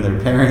children and their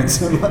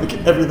parents and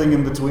everything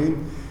in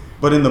between.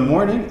 But in the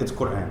morning, it's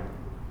Quran.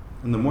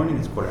 In the morning,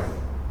 it's Quran.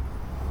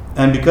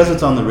 And because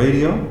it's on the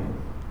radio,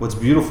 what's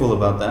beautiful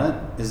about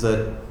that is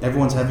that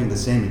everyone's having the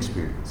same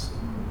experience.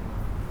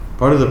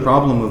 Part of the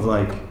problem of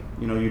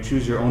you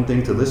choose your own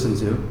thing to listen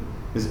to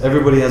is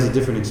everybody has a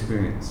different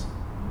experience.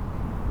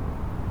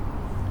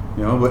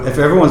 But if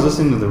everyone's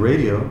listening to the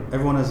radio,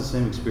 everyone has the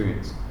same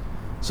experience.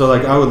 So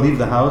I would leave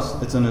the house,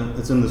 it's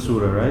in the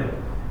surah, right?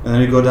 And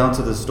then you go down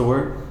to the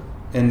store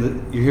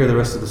and you hear the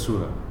rest of the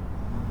surah.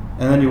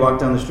 And then you walk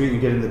down the street and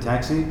you get in the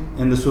taxi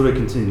and the surah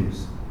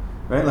continues.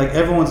 Right?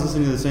 Everyone's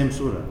listening to the same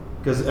surah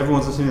because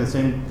everyone's listening to the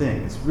same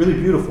thing. It's really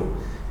beautiful.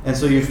 And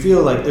so you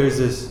feel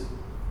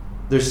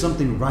there's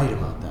something right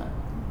about that.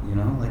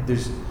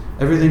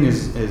 Everything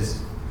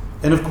is,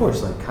 and of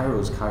course, Cairo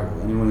is Cairo.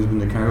 Anyone who's been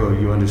to Cairo,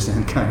 you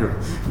understand Cairo.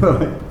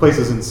 The place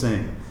is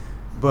insane.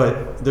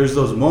 But there's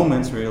those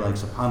moments where you're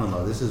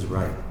SubhanAllah, this is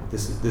right.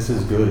 This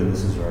is good and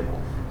this is right.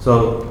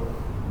 So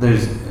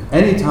there's,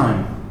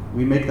 anytime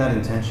we make that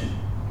intention,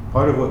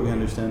 part of what we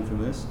understand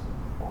from this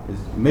is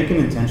make an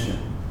intention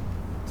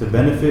to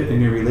benefit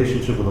in your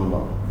relationship with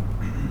Allah.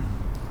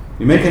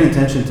 You make an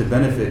intention to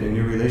benefit in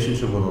your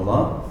relationship with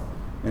Allah,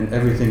 and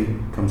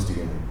everything comes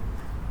together.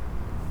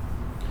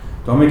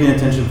 Don't make an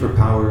intention for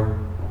power.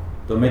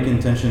 Don't make an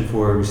intention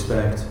for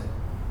respect.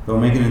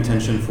 Don't make an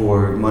intention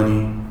for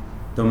money.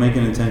 Don't make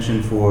an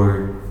intention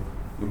for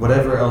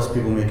whatever else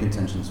people make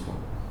intentions for.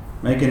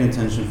 Make an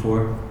intention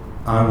for,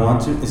 I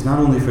want to. It's not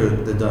only for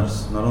the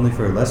dars, not only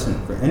for a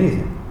lesson, for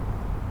anything.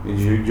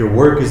 Your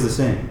work is the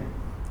same.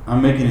 I'm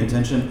making an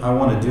intention, I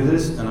want to do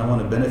this and I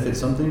want to benefit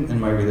something in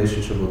my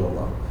relationship with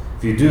Allah.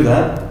 If you do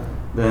that,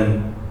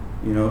 then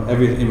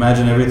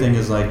imagine everything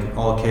is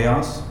all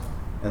chaos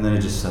and then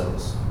it just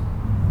settles.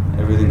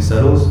 Everything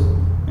settles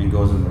and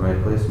goes in the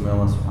right place. May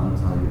Allah subhanahu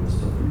wa ta'ala give us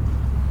tawfiq.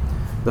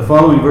 The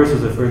following verse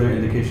is a further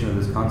indication of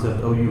this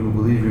concept. O you who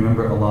believe,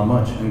 remember Allah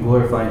much and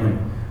glorify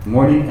Him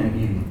morning and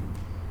evening.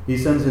 He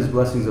sends His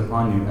blessings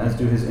upon you, as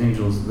do His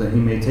angels, that He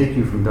may take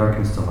you from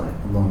darkness to light.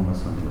 Allahumma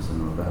salli wa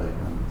sallim wa barik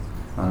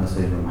ala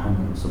Sayyidina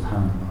Muhammad.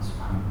 Subhanallah,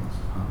 subhanallah,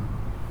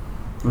 subhanallah.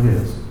 Look at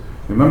this.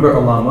 Remember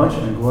Allah much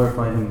and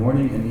glorify Him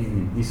morning and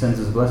evening. He sends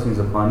His blessings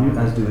upon you,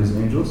 as do His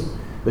angels,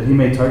 that He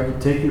may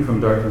take you from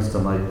darkness to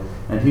light,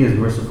 and He is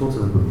merciful to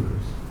the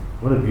believers.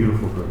 What a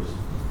beautiful verse.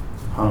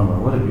 SubhanAllah,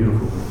 what a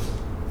beautiful verse.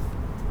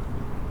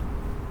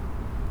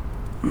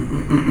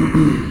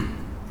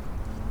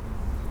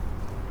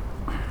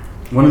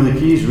 One of the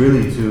keys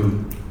really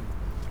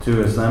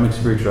to Islamic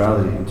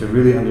spirituality and to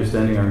really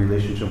understanding our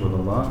relationship with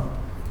Allah,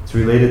 it's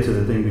related to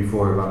the thing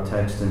before about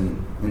text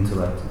and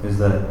intellect, is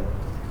that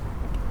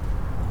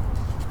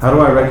how do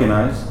I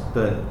recognize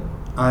that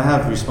I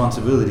have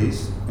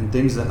responsibilities and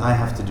things that I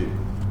have to do?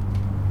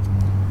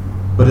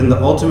 But in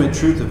the ultimate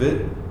truth of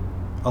it,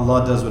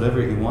 Allah does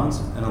whatever He wants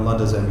and Allah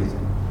does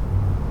everything.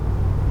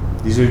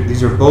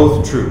 These are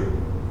both true.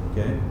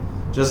 Okay?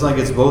 Just like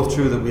it's both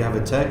true that we have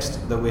a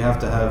text that we have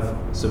to have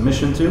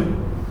submission to,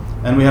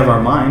 and we have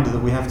our mind that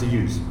we have to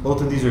use.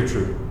 Both of these are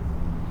true.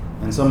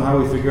 And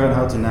somehow we figure out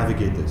how to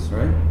navigate this,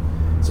 right?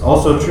 It's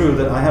also true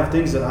that I have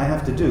things that I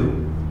have to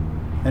do,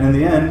 and in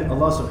the end,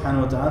 Allah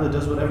subhanahu wa ta'ala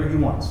does whatever He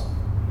wants.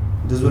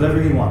 He does whatever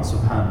He wants,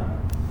 subhanahu.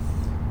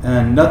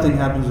 And nothing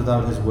happens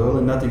without His will,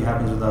 and nothing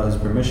happens without His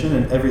permission,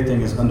 and everything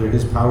is under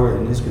His power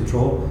and His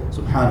control.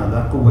 Subhanahu,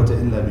 la quwwata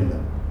illa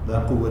billah.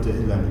 La quwwata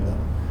illa billah.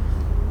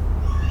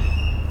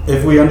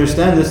 If we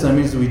understand this, that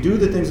means that we do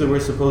the things that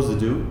we're supposed to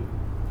do.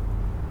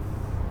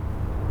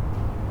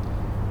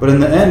 But in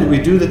the end, we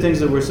do the things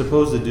that we're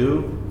supposed to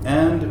do,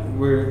 and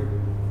we're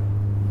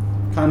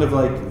kind of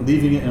like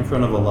leaving it in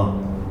front of Allah.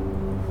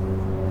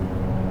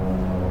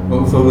 I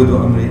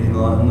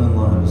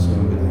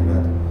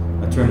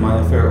turn my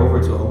affair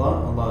over to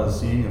Allah. Allah is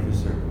seeing of His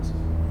servants.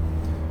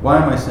 Why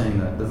am I saying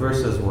that? The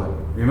verse says what?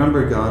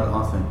 Remember God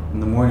often, in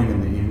the morning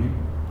and the evening.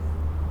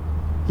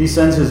 He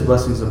sends His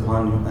blessings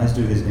upon you, as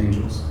do His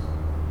angels,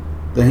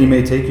 that He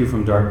may take you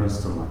from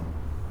darkness to light.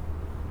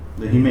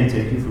 That He may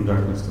take you from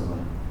darkness to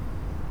light.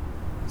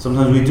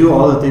 Sometimes we do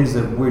all the things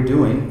that we're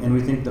doing, and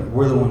we think that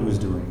we're the one who's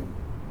doing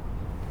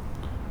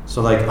it.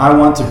 So like, I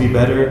want to be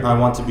better, I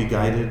want to be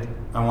guided,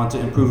 I want to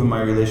improve in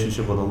my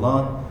relationship with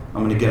Allah,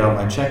 I'm going to get out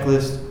my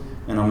checklist,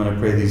 and I'm going to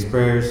pray these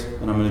prayers,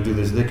 and I'm going to do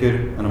this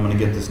dhikr, and I'm going to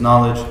get this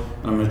knowledge,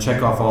 and I'm going to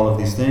check off all of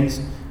these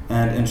things,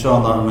 and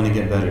inshallah I'm going to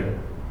get better.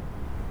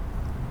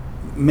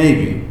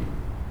 Maybe,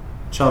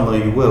 inshallah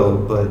you will,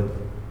 but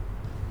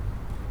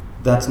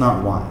that's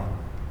not why.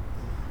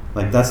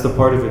 Like, that's the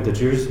part of it that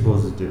you're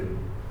supposed to do.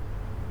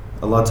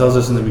 Allah tells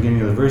us in the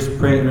beginning of the verse,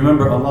 pray,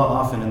 remember Allah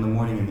often in the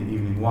morning and the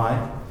evening.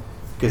 Why?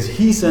 Because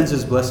He sends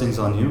His blessings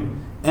on you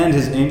and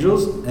His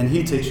angels, and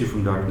He takes you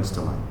from darkness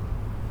to light.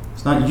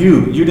 It's not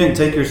you. You didn't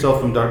take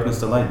yourself from darkness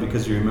to light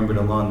because you remembered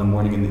Allah in the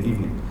morning and the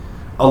evening.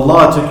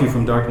 Allah took you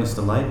from darkness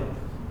to light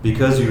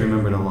because you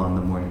remembered Allah in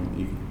the morning and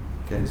evening.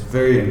 Okay, it's a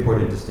very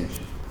important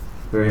distinction.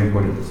 Very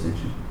important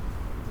distinction.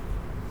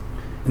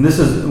 And this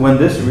is when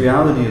this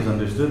reality is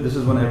understood, this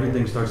is when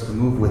everything starts to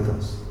move with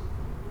us.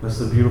 That's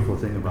the beautiful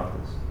thing about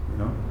this, you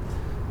know?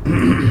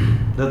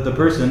 That the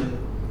person,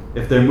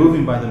 if they're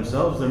moving by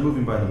themselves, they're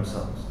moving by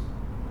themselves.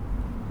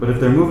 But if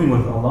they're moving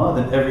with Allah,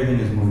 then everything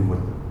is moving with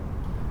them.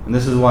 And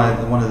this is why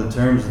one of the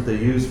terms that they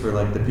use for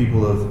like the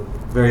people of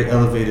very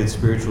elevated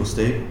spiritual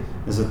state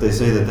is that they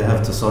say that they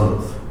have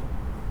tasarruf.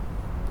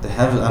 They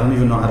have, I don't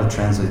even know how to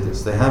translate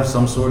this. They have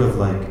some sort of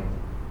like,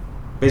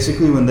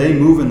 basically when they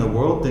move in the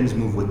world, things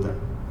move with them.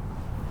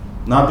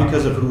 Not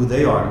because of who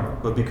they are,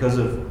 but because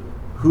of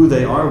who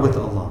they are with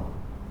Allah.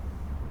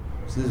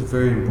 So this is a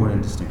very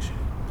important distinction.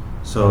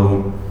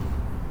 So,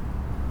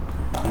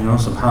 you know,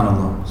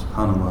 subhanallah,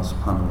 subhanallah,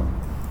 subhanallah.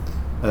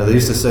 They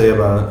used to say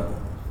about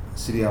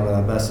Sidi Abu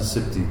Abbas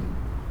al-Sibti,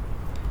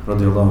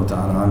 radiallahu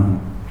ta'ala anhu,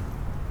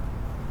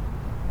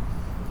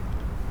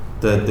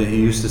 that he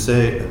used to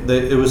say,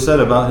 it was said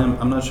about him,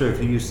 I'm not sure if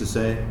he used to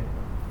say,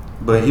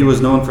 but he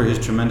was known for his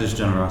tremendous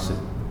generosity.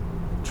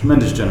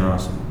 Tremendous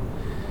generosity.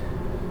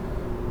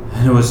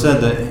 And it was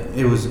said that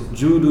it was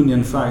judun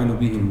yanfa'ilu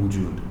bihi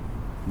al-wujud.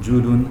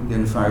 Judun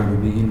yanfa'ilu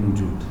bihi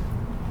al-wujud.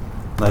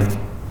 Like,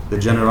 the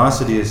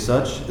generosity is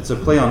such, it's a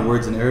play on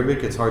words in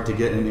Arabic, it's hard to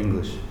get in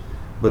English.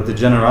 But the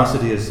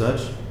generosity is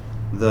such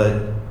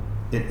that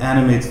it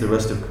animates the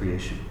rest of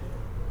creation.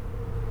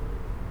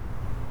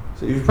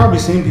 So you've probably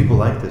seen people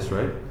like this,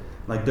 right?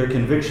 Like their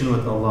conviction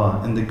with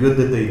Allah and the good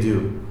that they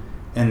do,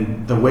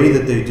 and the way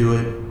that they do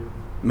it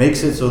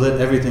makes it so that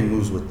everything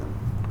moves with them.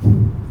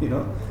 You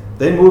know,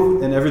 they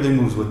move and everything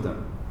moves with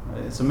them.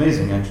 Right? It's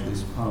amazing, actually.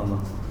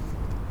 SubhanAllah.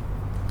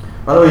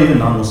 By the way, even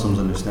non-Muslims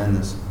understand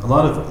this. A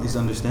lot of these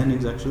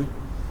understandings, actually.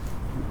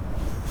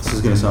 This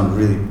is going to sound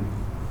really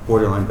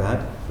borderline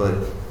bad, but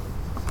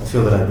I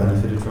feel that I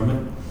benefited from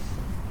it.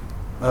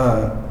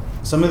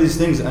 Some of these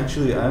things,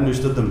 actually, I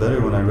understood them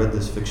better when I read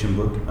this fiction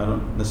book. I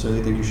don't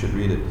necessarily think you should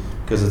read it,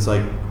 because it's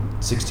like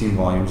 16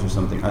 volumes or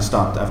something. I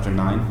stopped after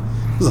 9.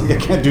 I was like, I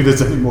can't do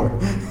this anymore.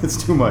 It's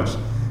too much.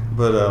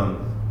 But,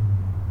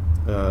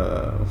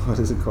 what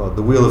is it called?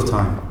 The Wheel of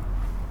Time.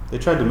 They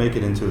tried to make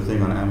it into a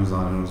thing on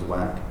Amazon and it was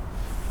whack.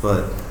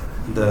 But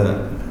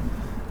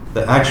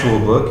the actual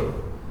book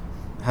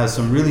has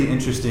some really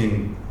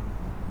interesting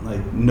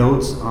like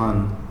notes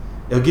on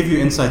It'll give you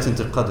insights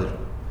into Qadr.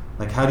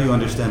 Like, how do you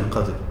understand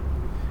Qadr?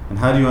 And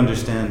how do you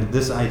understand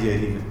this idea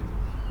even?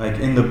 Like,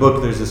 in the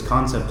book, there's this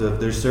concept of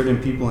there's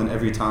certain people in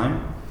every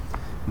time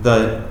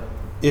that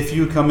if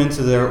you come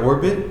into their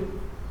orbit,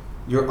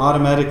 you're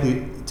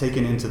automatically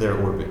taken into their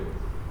orbit.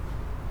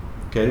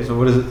 Okay, so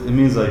what does it? It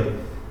means like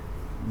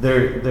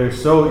they're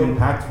so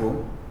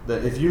impactful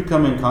that if you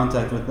come in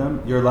contact with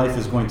them, your life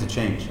is going to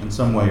change in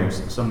some way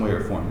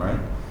or form, right?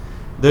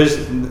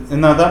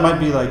 And now that might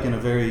be like in a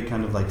very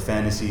kind of like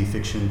fantasy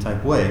fiction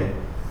type way,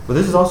 but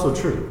this is also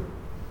true.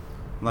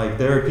 Like,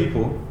 there are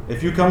people,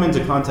 if you come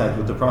into contact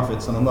with the Prophet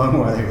sallallahu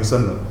alaihi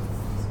wasallam,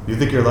 you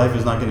think your life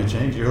is not going to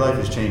change? Your life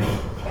is changing,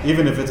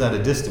 even if it's at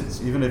a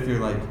distance. Even if you're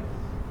like,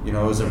 it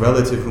was a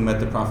relative who met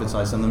the Prophet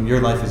sallallahu alaihi wasallam,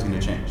 your life is going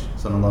to change,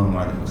 sallallahu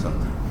alaihi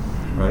wasallam,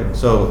 right?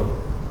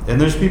 So, and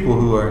there's people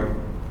who are.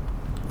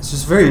 It's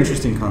just very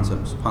interesting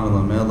concept.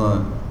 SubhanAllah, may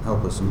Allah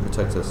help us and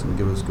protect us and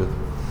give us good.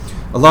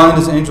 Allah and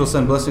His angels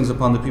send blessings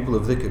upon the people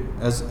of dhikr.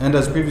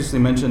 As previously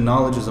mentioned,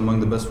 knowledge is among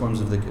the best forms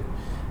of dhikr.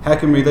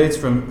 Hakim relates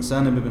from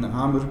Salim ibn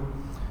Amr,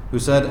 who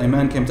said, a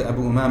man came to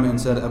Abu Umama and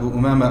said, Abu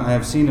Umama, I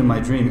have seen in my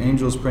dream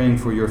angels praying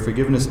for your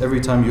forgiveness every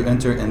time you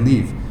enter and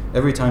leave,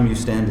 every time you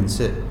stand and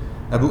sit.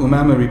 Abu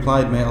Umama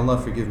replied, may Allah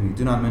forgive me.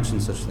 Do not mention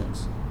such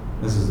things.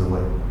 This is the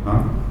way.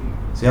 Huh?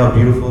 See how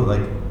beautiful,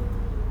 like,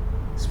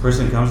 this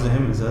person comes to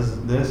him and says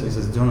this. He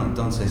says,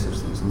 don't say such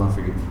things. Allah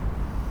forgive me.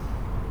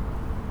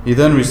 He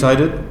then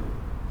recited,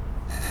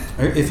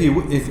 if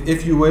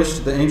you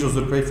wished, the angels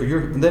would pray for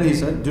your. And then he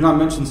said, do not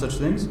mention such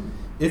things.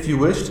 If you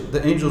wished,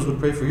 the angels would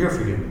pray for your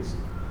forgiveness.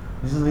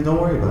 He says, like, don't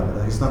worry about it.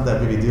 Like, it's not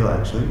that big a deal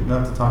actually. You don't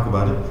have to talk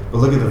about it. But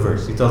look at the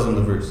verse. He tells them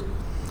the verse.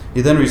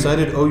 He then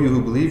recited, O you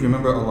who believe,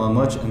 remember Allah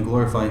much and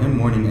glorify Him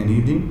morning and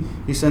evening.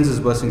 He sends His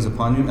blessings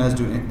upon you, as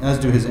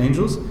do His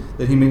angels,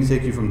 that He may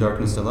take you from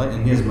darkness to light,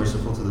 and He is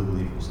merciful to the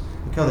believers.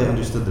 Look how they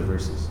understood the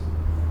verses.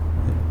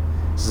 Right?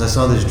 He says, I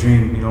saw this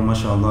dream,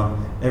 mashallah.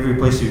 Every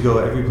place you go,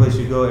 every place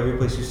you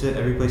sit,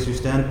 every place you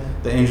stand,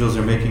 the angels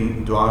are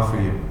making dua for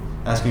you,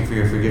 asking for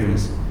your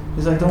forgiveness.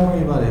 He's like, don't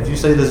worry about it. If you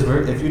say this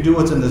verse, if you do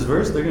what's in this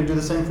verse, they're going to do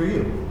the same for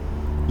you.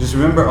 Just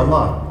remember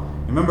Allah.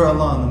 Remember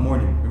Allah in the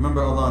morning.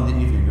 Remember Allah in the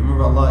evening.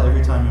 Remember Allah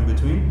every time in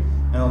between.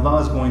 And Allah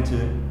is going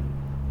to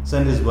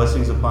send His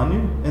blessings upon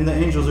you. And the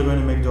angels are going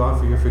to make dua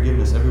for your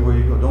forgiveness everywhere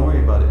you go. Don't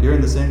worry about it. You're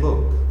in the same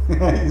boat.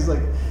 He's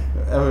like,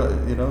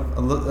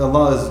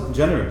 Allah is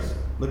generous.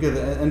 Look at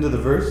the end of the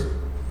verse.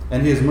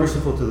 And He is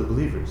merciful to the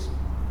believers.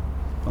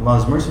 Allah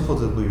is merciful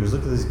to the believers.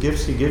 Look at these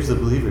gifts He gives the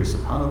believers.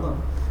 SubhanAllah.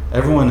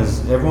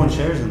 Everyone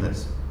shares in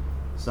this.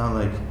 It's not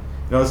like,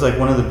 it's like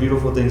one of the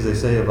beautiful things they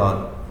say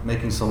about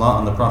making salat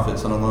on the Prophet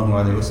sallallahu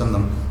alaihi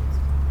wasallam.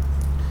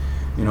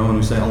 When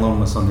we say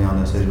Allahumma salli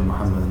ala Sayyidina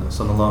Muhammad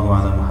sallallahu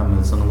ala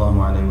Muhammad sallallahu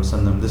alaihi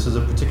wasallam, this is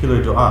a particular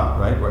dua,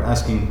 right? We're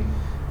asking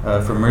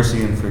for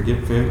mercy and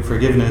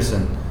forgiveness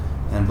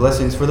and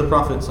blessings for the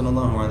Prophet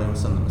sallallahu alaihi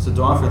wasallam. It's a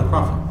dua for the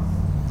Prophet.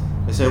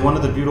 They say one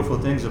of the beautiful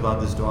things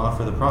about this dua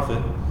for the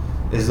Prophet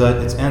is that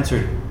it's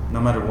answered no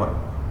matter what.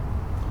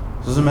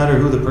 It doesn't matter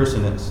who the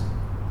person is.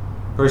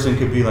 Person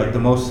could be like the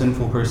most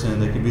sinful person,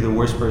 they could be the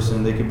worst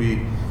person, they could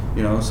be,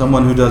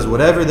 someone who does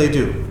whatever they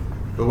do.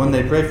 But when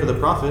they pray for the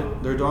Prophet,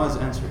 their dua is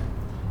answered.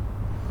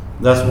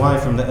 That's why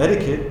from the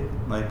etiquette,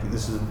 like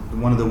this is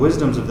one of the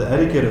wisdoms of the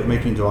etiquette of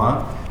making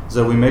dua, is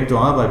that we make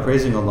dua by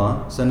praising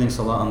Allah, sending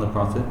salah on the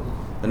Prophet,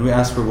 then we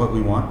ask for what we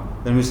want,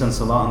 then we send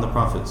salah on the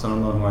Prophet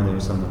sallallahu alaihi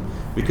wasallam.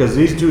 Because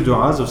these two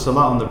du'as of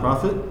salah on the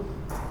Prophet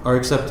are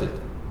accepted.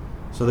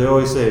 So they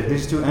always say, if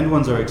these two end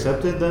ones are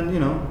accepted, then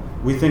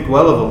we think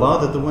well of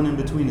Allah that the one in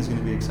between is going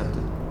to be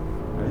accepted.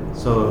 Right?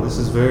 So this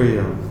is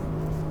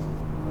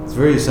it's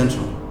very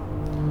essential.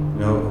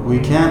 We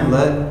can't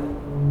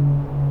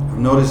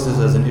notice this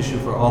as an issue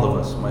for all of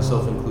us,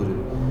 myself included.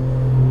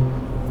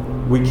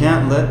 We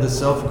can't let the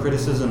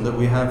self-criticism that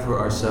we have for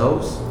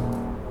ourselves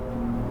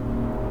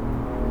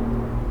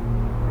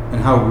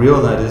and how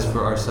real that is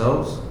for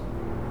ourselves,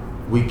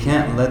 we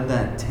can't let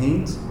that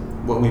taint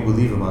what we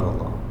believe about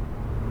Allah.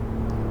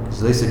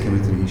 Because there's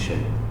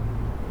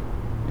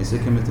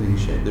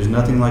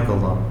nothing like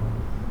Allah.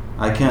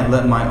 I can't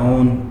let my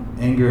own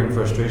anger and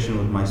frustration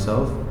with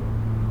myself,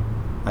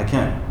 I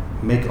can't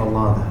make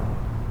Allah that.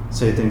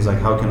 Say things like,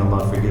 how can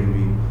Allah forgive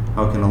me?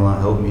 How can Allah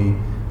help me?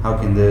 How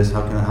can this?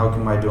 How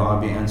can my dua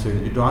be answered?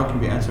 Your dua can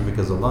be answered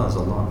because Allah is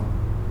Allah.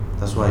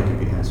 That's why it can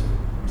be answered.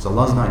 Because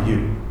Allah's not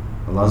you.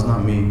 Allah's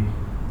not me.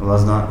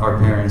 Allah's not our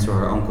parents or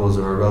our uncles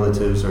or our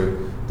relatives or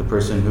the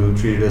person who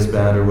treated us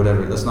bad or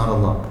whatever. That's not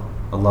Allah.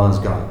 Allah is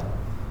God.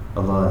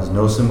 Allah has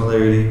no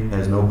similarity, He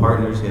has no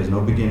partners, He has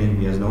no beginning,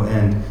 He has no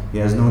end, He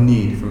has no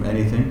need from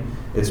anything.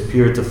 It's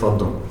pure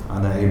tafaddul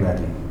ala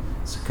ibadi.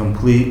 It's a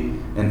complete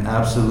and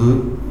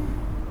absolute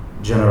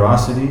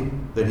generosity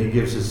that He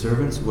gives His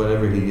servants,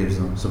 whatever He gives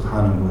them,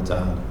 subhanahu wa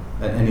ta'ala,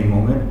 at any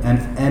moment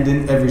and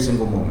in every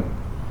single moment.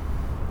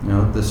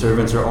 The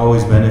servants are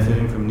always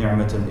benefiting from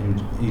ni'mat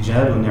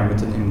al-ijad wa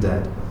ni'mat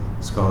al-imdad.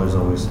 Scholars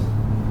always say.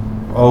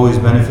 Always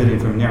benefiting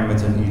from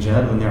ni'mat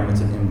al-ijad wa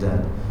ni'mat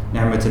al-imdad.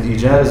 Ni'mat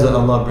al-ijad is that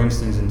Allah brings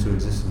things into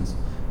existence.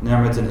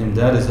 Ni'mat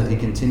al-imdad is that He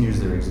continues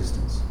their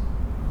existence.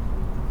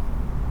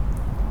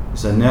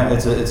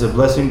 It's a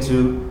blessing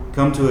to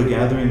come to a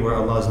gathering where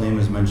Allah's name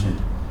is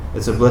mentioned.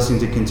 It's a blessing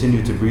to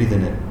continue to breathe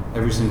in it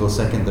every single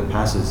second that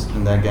passes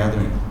in that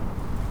gathering.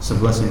 It's a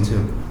blessing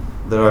too,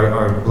 that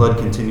our blood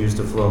continues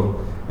to flow,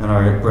 and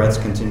our breaths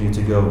continue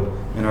to go,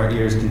 and our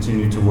ears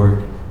continue to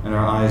work, and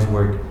our eyes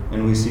work,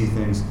 and we see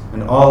things.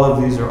 And all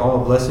of these are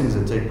all blessings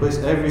that take place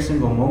every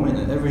single moment,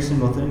 and every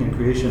single thing in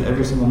creation,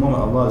 every single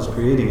moment Allah is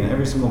creating, and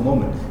every single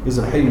moment is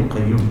al-Hayyul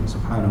Qayyum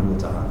subhanahu wa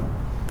ta'ala.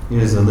 He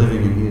is the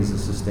living and He is the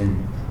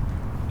sustaining.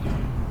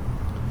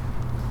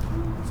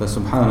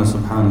 فَسُبْحَانَ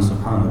سُبْحَانَ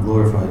سُبْحَانَ,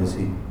 glorified is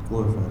He,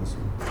 glorified is He.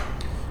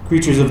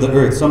 Creatures of the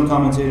earth. Some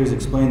commentators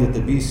explain that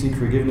the beasts seek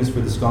forgiveness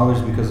for the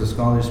scholars because the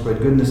scholars spread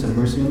goodness and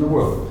mercy in the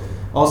world.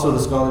 Also, the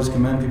scholars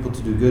command people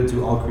to do good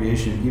to all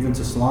creation, even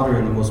to slaughter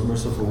in the most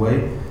merciful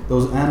way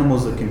those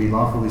animals that can be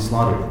lawfully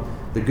slaughtered.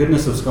 The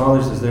goodness of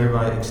scholars is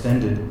thereby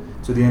extended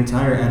to the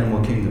entire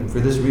animal kingdom. For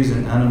this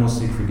reason, animals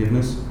seek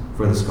forgiveness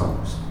for the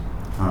scholars.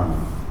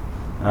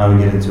 Now we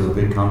get into a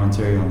big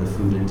commentary on the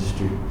food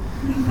industry.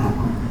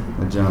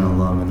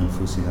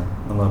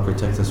 Allah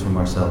protect us from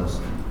ourselves.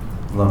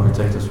 Allah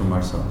protect us from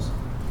ourselves.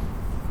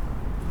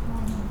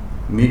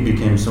 Meat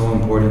became so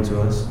important to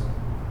us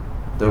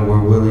that we're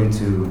willing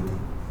to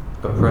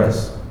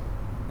oppress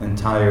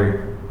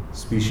entire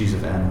species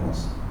of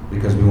animals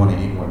because we want to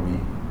eat more meat,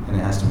 and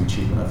it has to be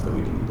cheap enough that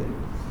we can eat it.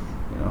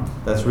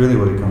 That's really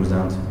what it comes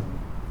down to.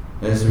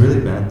 It's a really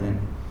bad thing.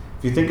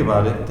 If you think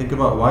about it, think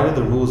about, why do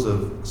the rules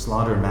of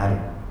slaughter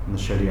matter in the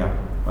Sharia?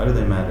 Why do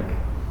they matter?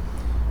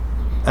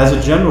 As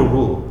a general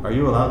rule, are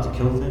you allowed to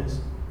kill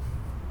things?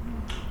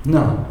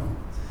 No.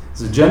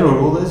 As a general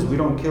rule is, we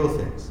don't kill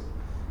things.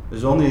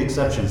 There's only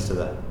exceptions to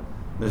that.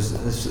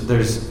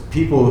 There's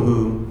people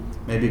who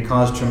maybe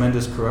cause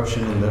tremendous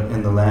corruption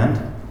in the land,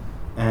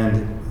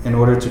 and in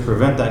order to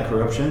prevent that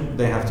corruption,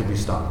 they have to be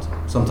stopped.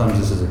 Sometimes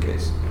this is the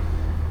case.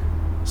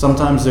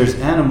 Sometimes there's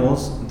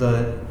animals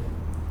that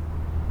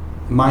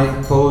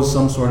might pose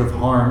some sort of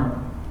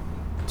harm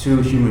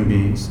to human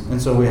beings,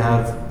 and so we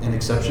have an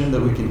exception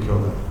that we can kill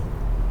them.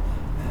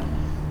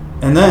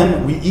 And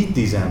then we eat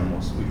these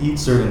animals. We eat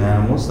certain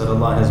animals that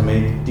Allah has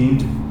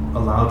deemed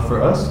allowed for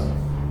us,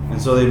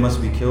 and so they must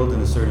be killed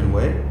in a certain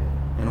way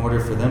in order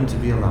for them to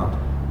be allowed.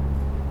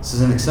 This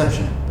is an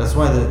exception. That's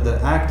why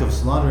the act of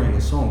slaughtering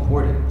is so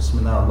important.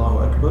 Bismillah Allahu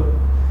Akbar.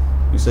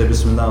 You say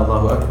Bismillah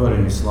Allahu Akbar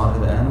and you slaughter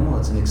the animal.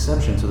 It's an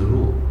exception to the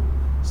rule.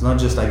 It's not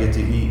just I get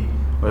to eat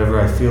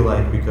whatever I feel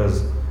like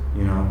because,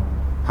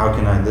 how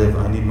can I live?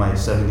 I need my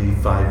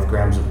 75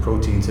 grams of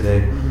protein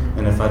today,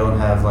 and if I don't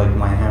have like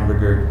my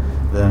hamburger,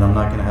 then I'm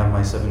not going to have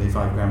my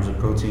 75 grams of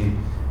protein.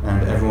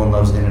 And everyone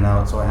loves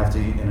In-N-Out, so I have to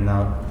eat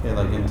In-N-Out. Okay,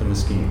 like into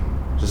Miskeen.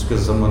 Just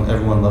because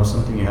everyone loves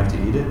something, you have to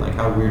eat it? Like,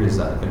 how weird is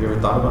that? Have you ever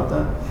thought about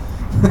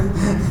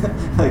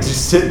that? Like,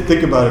 just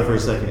think about it for a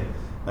second.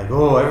 Like,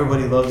 oh,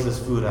 everybody loves this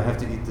food, I have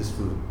to eat this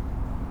food.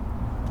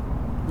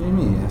 What do you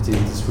mean you have to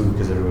eat this food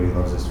because everybody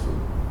loves this food?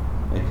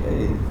 Like,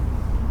 hey, you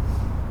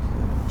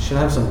should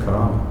have some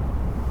karama,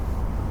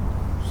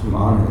 some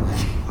honor.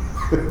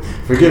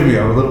 Forgive me,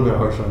 I'm a little bit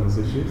harsh on this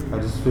issue. I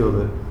just feel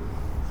that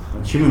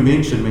human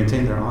beings should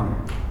maintain their honor.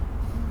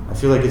 I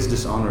feel like it's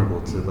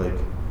dishonorable to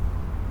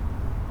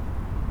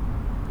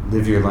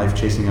live your life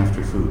chasing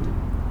after food.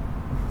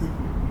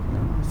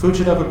 Food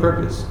should have a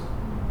purpose.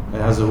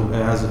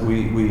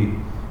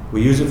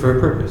 We use it for a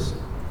purpose.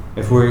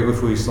 If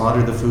we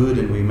slaughter the food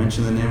and we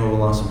mention the name of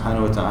Allah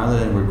subhanahu wa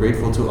ta'ala and we're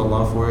grateful to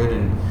Allah for it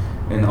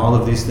and all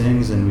of these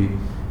things, and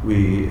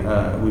we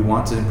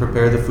want to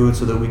prepare the food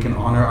so that we can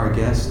honor our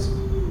guests,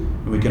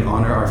 and we can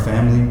honor our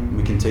family,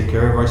 we can take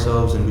care of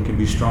ourselves, and we can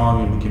be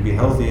strong, and we can be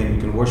healthy, and we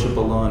can worship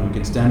Allah, and we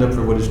can stand up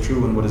for what is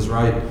true and what is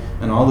right,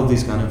 and all of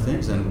these kind of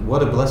things. And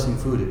what a blessing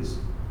food is.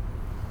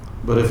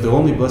 But if the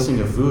only blessing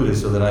of food is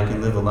so that I can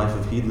live a life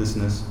of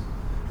heedlessness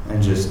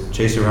and just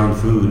chase around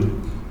food,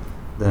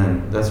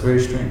 then that's very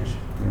strange.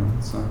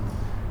 It's not.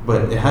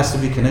 But it has to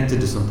be connected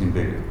to something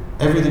bigger.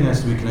 Everything has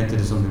to be connected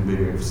to something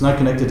bigger. If it's not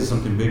connected to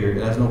something bigger,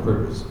 it has no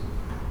purpose.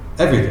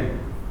 Everything.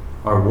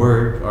 Our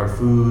work, our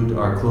food,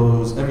 our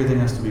clothes, everything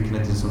has to be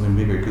connected to something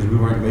bigger because we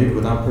weren't made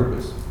without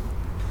purpose.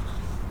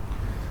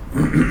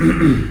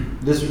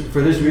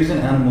 For this reason,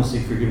 animals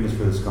seek forgiveness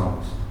for the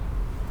scholars.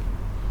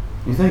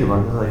 You think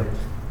about it, like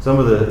some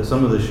of the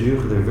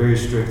shuyukh, they're very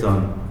strict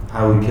on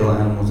how we kill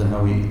animals and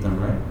how we eat them,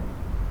 right?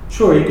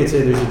 Sure, you could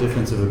say there's a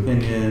difference of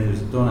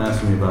opinion. Don't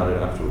ask me about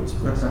it afterwards,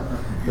 please.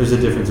 There's a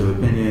difference of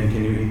opinion.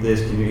 Can you eat this?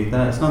 Can you eat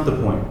that? It's not the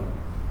point.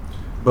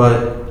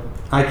 But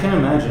I can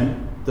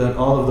imagine that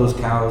all of those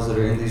cows that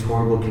are in these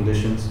horrible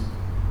conditions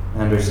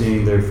and are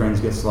seeing their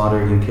friends get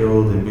slaughtered and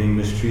killed and being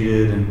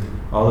mistreated and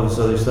all of this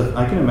other stuff,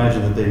 I can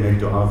imagine that they make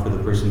dua for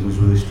the person who's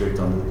really strict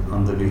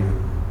on the behalf.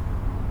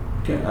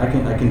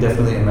 I can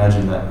definitely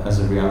imagine that as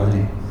a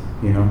reality.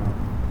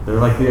 They're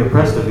like the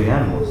oppressed of the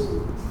animals.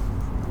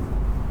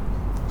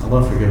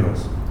 Allah forgive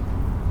us.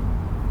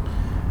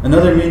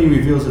 Another meaning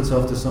reveals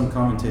itself to some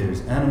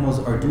commentators. Animals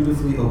are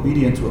dutifully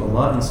obedient to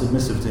Allah and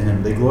submissive to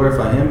Him. They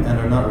glorify Him and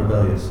are not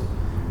rebellious.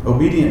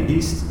 Obedient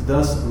beasts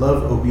thus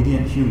love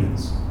obedient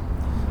humans.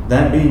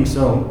 That being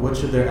so, what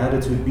should their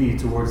attitude be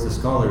towards the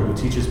scholar who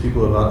teaches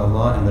people about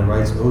Allah and the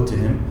rights owed to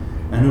Him,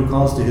 and who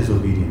calls to His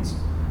obedience?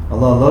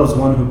 Allah loves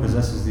one who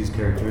possesses these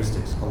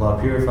characteristics. Allah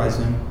purifies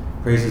him,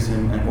 praises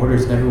him, and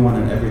orders everyone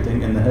and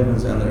everything in the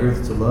heavens and the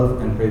earth to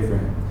love and pray for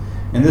him.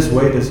 In this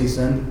way does He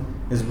send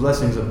His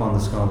blessings upon the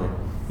scholar.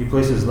 He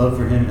places love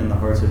for him in the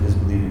hearts of His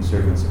believing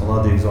servants.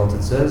 Allah the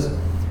Exalted says,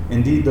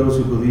 "Indeed, those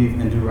who believe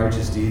and do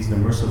righteous deeds, the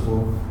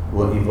Merciful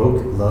will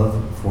evoke love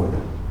for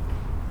them."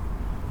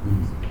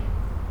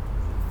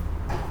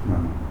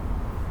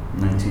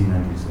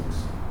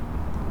 1996.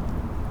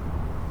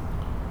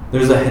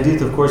 There's a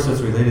hadith, of course,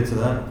 that's related to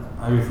that.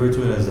 I refer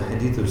to it as the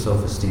hadith of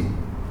self-esteem.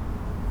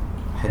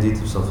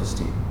 Hadith of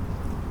self-esteem.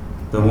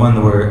 The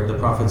one where the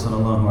Prophet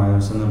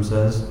ﷺ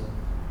says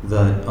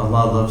that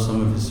Allah loves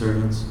some of His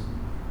servants,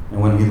 and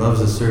when He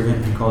loves a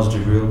servant, He calls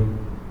Jibreel,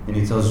 and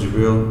He tells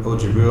Jibreel, "Oh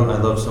Jibreel, I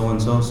love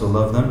so-and-so, so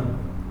love them."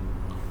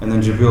 And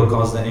then Jibreel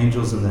calls the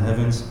angels in the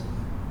heavens,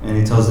 and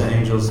he tells the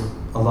angels,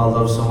 "Allah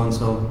loves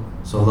so-and-so,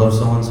 so love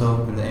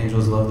so-and-so," and the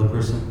angels love the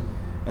person.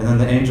 And then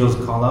the angels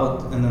call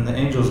out, and then the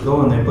angels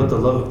go and they put the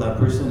love of that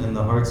person in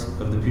the hearts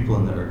of the people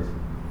in the earth.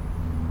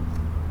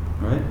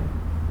 Right?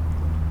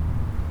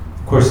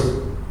 Of course,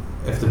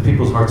 if the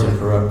people's hearts are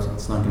corrupt,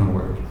 it's not going to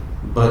work.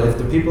 But if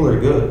the people are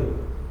good,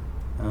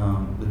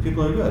 the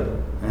people are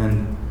good.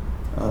 And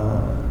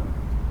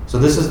so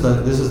this is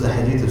the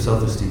hadith of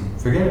self-esteem.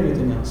 Forget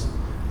everything else.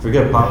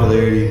 Forget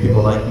popularity,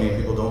 people like me,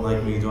 people don't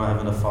like me, do I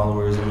have enough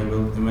followers,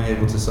 am I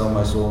able to sell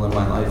my soul and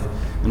my life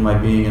and my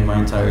being and my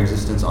entire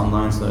existence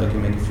online so that I can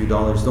make a few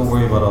dollars? Don't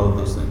worry about all of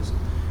those things.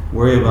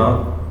 Worry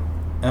about,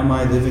 am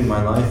I living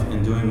my life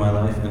and doing my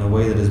life in a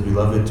way that is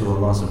beloved to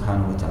Allah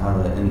subhanahu wa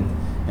ta'ala,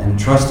 and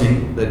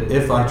trusting that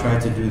if I try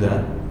to do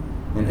that,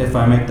 and if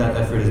I make that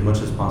effort as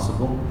much as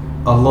possible,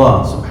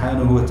 Allah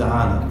subhanahu wa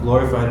ta'ala,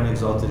 glorified and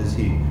exalted is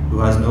He, who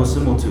has no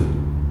similitude,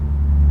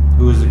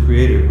 who is the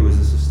creator, who is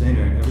the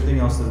sustainer, and everything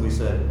else that we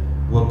said,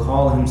 will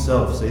call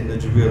Himself, Sayyidina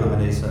Jibreel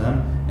alayhi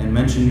salam, and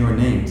mention your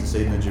name to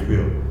Sayyidina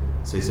Jibreel.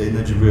 Say,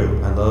 "Sayyidina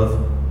Jibreel, I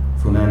love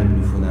Fulan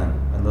ibn Fulan.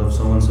 I love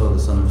so-and-so, the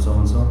son of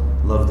so-and-so.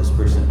 Love this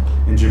person."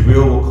 And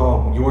Jibreel will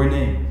call your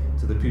name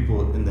to the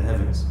people in the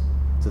heavens,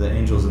 to the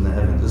angels in the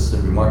heavens. This is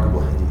a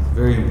remarkable hadith.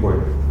 Very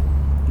important.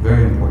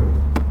 Very important.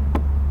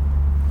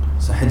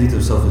 It's a hadith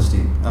of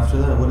self-esteem. After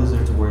that, what is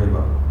there to worry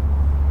about?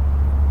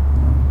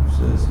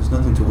 There's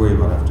nothing to worry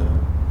about after that.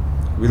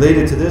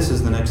 Related to this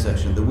is the next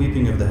section, the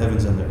weeping of the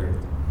heavens and the earth.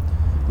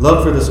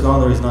 Love for the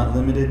scholar is not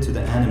limited to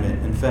the animate.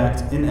 In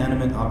fact,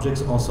 inanimate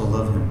objects also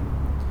love him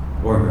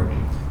or her.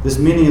 This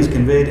meaning is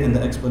conveyed in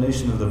the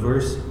explanation of the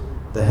verse,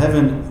 the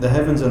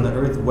heavens and the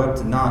earth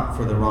wept not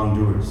for the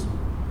wrongdoers.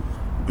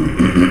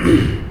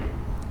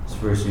 This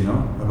verse,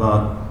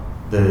 about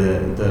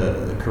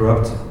the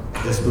corrupt,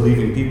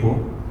 disbelieving people.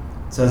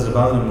 It says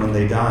about them when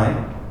they die,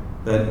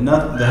 that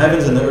the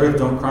heavens and the earth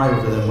don't cry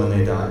over them when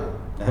they die.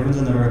 The heavens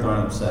and the earth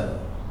aren't upset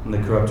when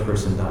the corrupt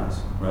person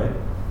dies, right?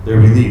 They're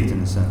relieved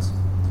in a sense.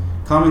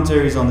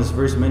 Commentaries on this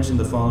verse mention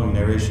the following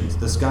narrations.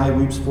 The sky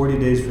weeps 40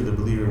 days for the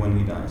believer when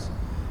he dies.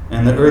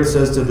 And the earth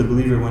says to the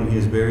believer when he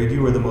is buried,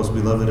 "You are the most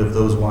beloved of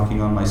those walking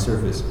on my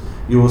surface.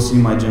 You will see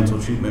my gentle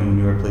treatment when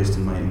you are placed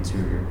in my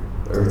interior."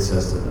 The earth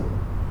says to them.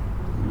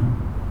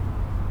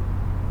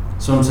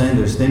 So I'm saying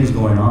there's things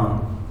going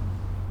on.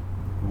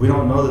 We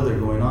don't know that they're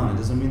going on. It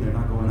doesn't mean they're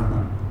not going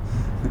on.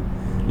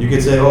 You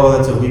could say, "Oh,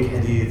 that's a weak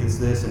hadith, it's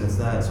this and it's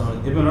that." So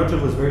Ibn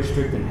Rajab was very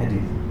strict in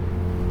hadith.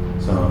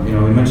 So, we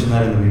mentioned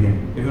that in the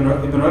beginning.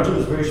 Ibn Rajab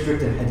was very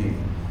strict in hadith.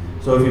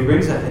 So if he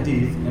brings a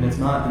hadith and it's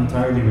not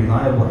entirely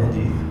reliable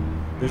hadith,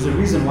 there's a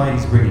reason why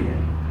he's bringing it.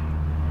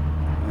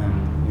 And,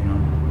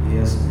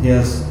 he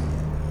has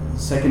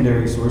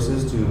secondary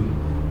sources to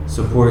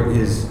support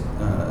his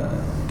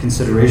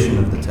consideration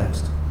of the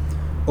text.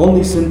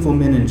 Only sinful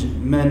men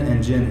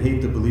and jinn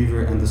hate the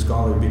believer and the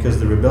scholar because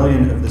the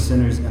rebellion of the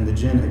sinners and the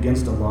jinn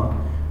against Allah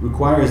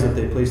requires that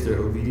they place their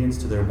obedience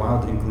to their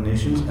wild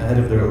inclinations ahead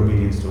of their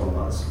obedience to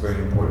Allah. It's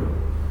very important.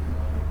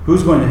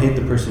 Who's going to hate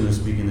the person who's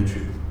speaking the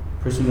truth?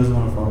 The person who doesn't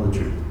want to follow the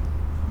truth.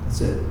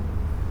 That's it.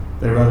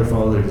 They'd rather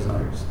follow their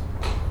desires.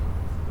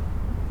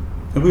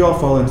 And we all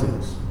fall into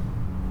this.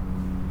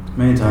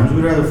 Many times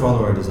we'd rather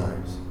follow our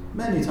desires.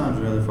 Many times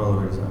we'd rather follow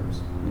our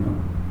desires,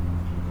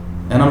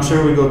 And I'm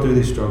sure we go through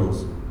these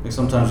struggles. Like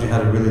sometimes you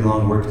had a really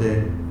long work day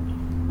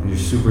and you're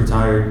super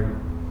tired,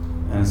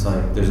 and it's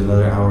like there's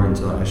another hour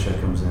until Isha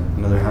comes in,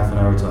 another half an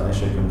hour until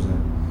Isha comes in.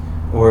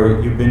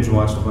 Or you binge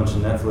watched a bunch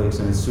of Netflix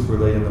and it's super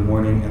late in the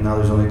morning and now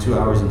there's only 2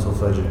 hours until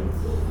Fajr.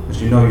 But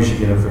you should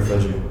get up for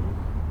Fajr.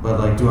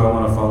 But do I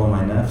want to follow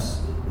my nafs,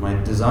 my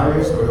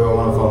desires, or do I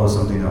want to follow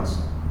something else?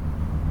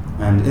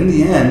 And in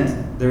the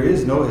end, there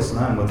is no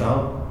Islam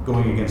without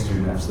going against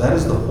your nafs. That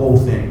is the whole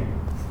thing.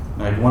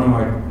 Like one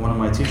of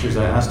my teachers,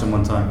 I asked him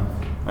one time,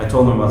 I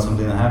told him about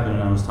something that happened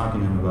and I was talking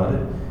to him about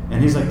it.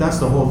 And he's like, that's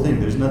the whole thing.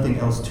 There's nothing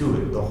else to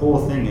it. The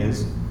whole thing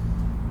is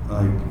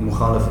like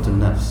mukhalafatul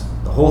nafs.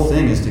 The whole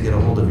thing is to get a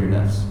hold of your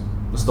nafs.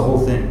 That's the whole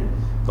thing.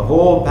 The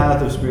whole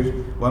path of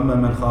spiritual. وَأَمَّا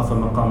مَنْ خَافَ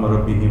مَقَامَ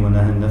رَبِّهِ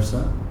وَنَهَى النَّفْسَ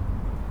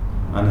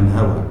عَنِ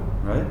الْهَوَى.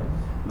 Right?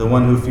 The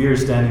one who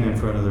fears standing in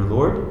front of their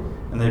Lord,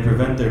 and they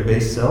prevent their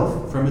base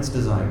self from its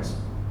desires.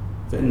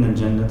 فَإِنَّ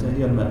الْجَنَّةَ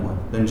هِيَ الْمَأْوَى.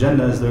 Then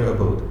Jannah is their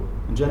abode.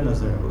 And Jannah is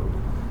their abode.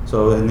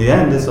 So in the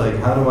end, it's like,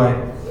 how do I?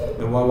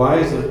 Why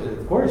is it?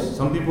 Of course,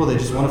 some people, they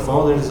just want to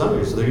follow their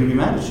desires, so they're going to be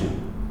mad at you.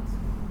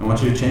 I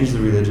want you to change the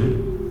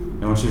religion.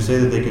 I want you to say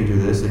that they can do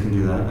this, they can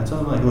do that. I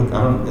tell them, like, look,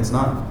 it's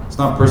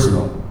not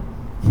personal.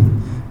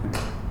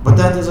 But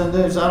that doesn't.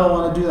 I don't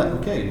want to do that.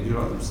 Okay,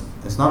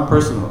 it's not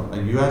personal.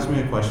 Like, you ask me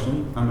a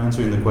question, I'm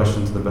answering the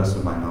question to the best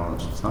of my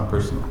knowledge. It's not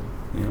personal.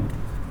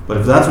 But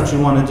if that's what you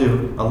want to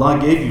do, Allah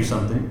gave you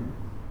something.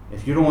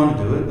 If you don't want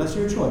to do it, that's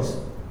your choice.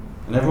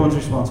 And everyone's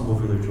responsible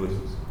for their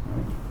choices.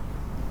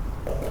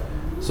 Right?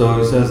 So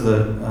it says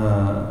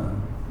that,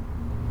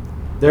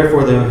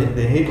 therefore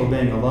they hate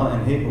obeying Allah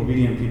and hate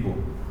obedient people.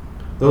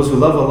 Those who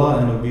love Allah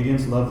and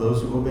obedience love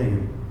those who obey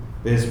Him.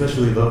 They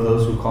especially love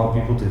those who call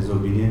people to His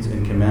obedience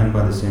and command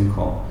by the same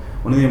call.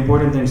 One of the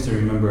important things to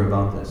remember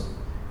about this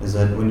is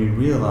that when you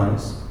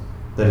realize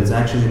that it's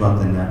actually about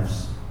the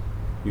nafs,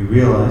 you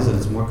realize that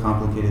it's more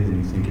complicated than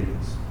you think it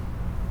is.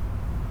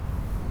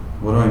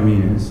 What do I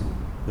mean is,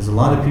 there's a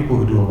lot of people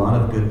who do a lot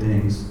of good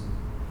things,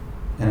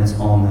 and it's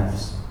all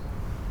nafs.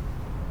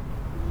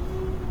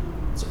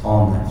 It's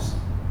all nafs.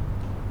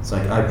 It's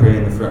like, I pray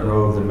in the front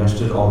row of the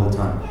masjid all the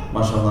time.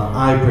 MashaAllah,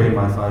 I pray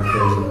my 5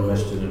 prayers in the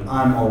masjid, and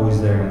I'm always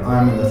there, and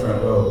I'm in the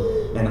front row,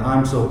 and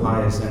I'm so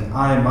pious, and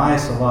my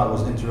salat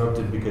was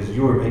interrupted because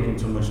you were making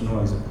too much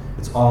noise.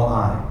 It's all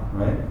I,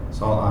 right?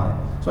 It's all I.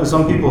 So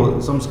some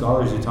people, some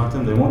scholars, you talk to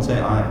them, they won't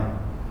say I.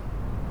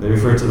 They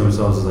refer to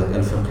themselves as like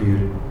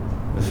al-faqir,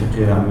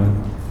 al-faqir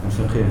amin,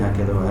 al-faqir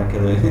hakada wa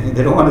hakada.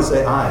 They don't want to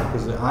say I,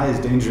 because the I is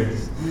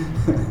dangerous.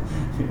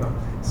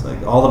 It's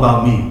like all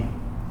about me.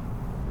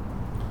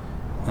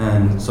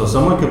 And so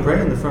someone could pray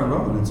in the front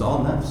row and it's all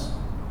nafs.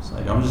 It's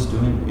like, I'm just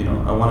doing,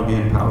 I want to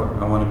be in power.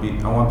 I want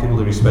people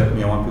to respect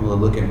me. I want people to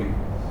look at me.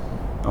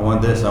 I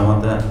want this, I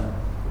want that.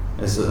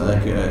 It's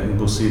like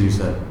Busiri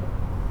said.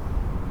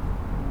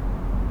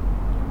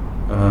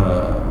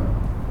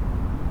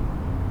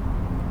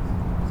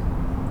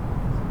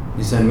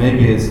 He said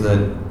maybe it's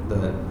that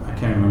I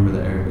can't remember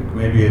the Arabic.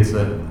 Maybe it's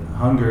that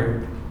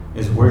hunger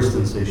is worse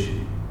than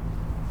satiety.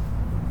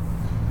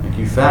 Like,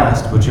 you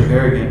fast, but you're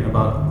arrogant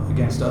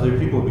against other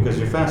people because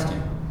you're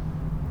fasting.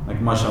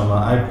 Like,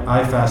 mashallah,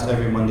 I fast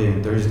every Monday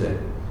and Thursday,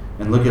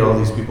 and look at all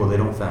these people, they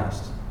don't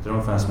fast. They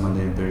don't fast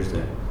Monday and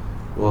Thursday.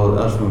 Well,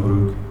 Alf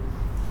Mabruk,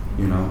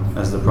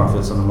 as the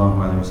Prophet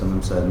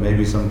ﷺ said,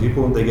 maybe some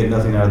people, they get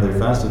nothing out of their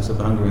fast except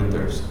hunger and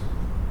thirst.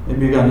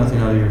 Maybe you got nothing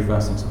out of your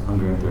fast except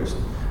hunger and thirst.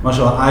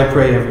 MashaAllah, I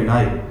pray every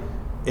night,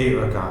 8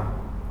 rak'ah,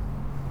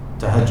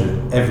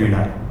 tahajjud, every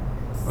night.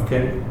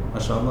 Okay?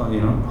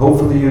 MashaAllah,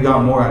 hopefully you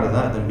got more out of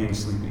that than being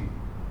sleepy.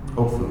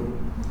 Hopefully.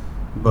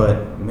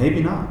 But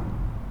maybe not.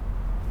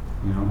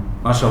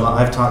 MashaAllah,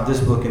 I've taught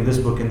this book and this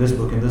book and this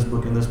book and this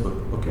book and this book.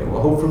 Okay,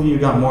 well, hopefully you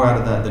got more out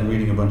of that than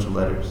reading a bunch of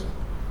letters.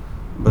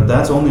 But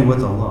that's only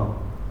with Allah.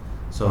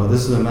 So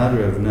this is a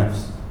matter of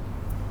nafs.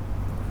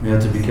 We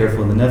have to be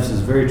careful. The nafs is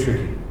very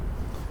tricky.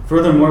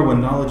 Furthermore, when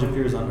knowledge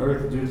appears on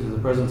earth due to the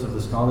presence of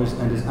the scholars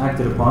and is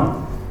acted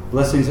upon,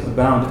 blessings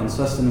abound and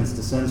sustenance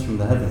descends from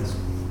the heavens.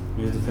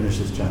 We have to finish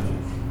this chapter.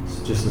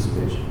 It's just this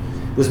page.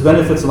 This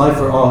benefits life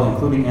for all,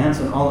 including ants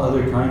and all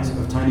other kinds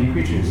of tiny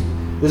creatures.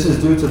 This is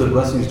due to the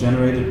blessings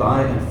generated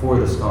by and for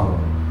the scholar.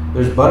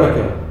 There's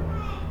barakah.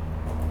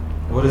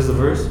 What is the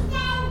verse?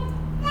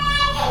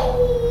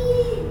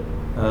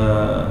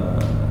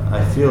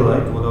 I feel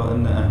like وَلَوْ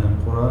أَنَّ أَهْلَ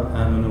الْقُرَىٰ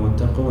آمَنُوا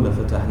وَاتَّقُوا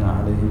لَفَتَحْنَا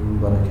عَلَيْهِمْ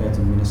بَرَكَاتٍ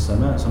مِنَ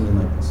السَّمَاءِ, something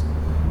like this.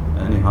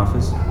 Any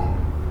hafiz?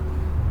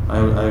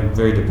 I'm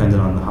very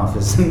dependent on the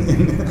hafiz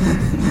in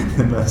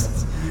the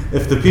masjids.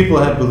 If the people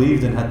had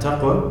believed and had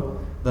taqwa,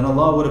 then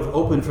Allah would have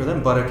opened for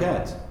them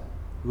barakat.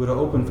 He would have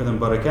opened for them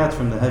barakat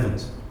from the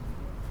heavens.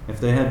 If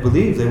they had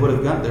believed, there would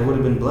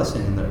have been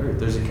blessing in the earth.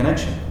 There's a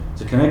connection.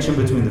 It's a connection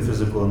between the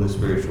physical and the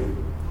spiritual.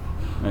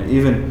 Right?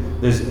 Even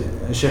there's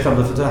Shaykh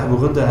Abdul Fattah Abu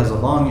Ghudda has a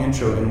long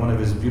intro in one of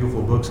his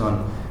beautiful books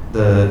on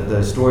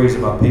the stories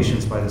about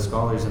patience by the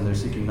scholars and their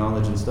seeking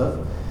knowledge and stuff.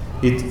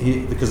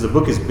 He because the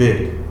book is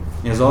big.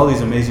 He has all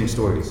these amazing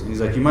stories. And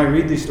he's like, you might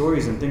read these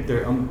stories and think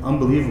they're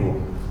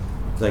unbelievable.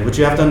 It's like, but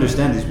you have to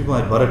understand, these people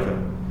had barakah.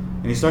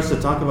 And he starts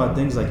to talk about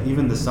things like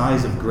even the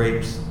size of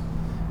grapes.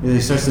 He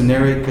starts to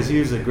narrate, because he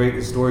was a great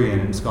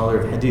historian and scholar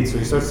of hadith, so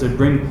he starts to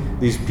bring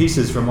these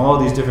pieces from all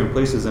these different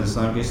places in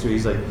Islamic history.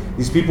 He's like,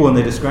 these people, when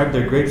they described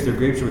their grapes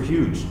were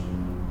huge.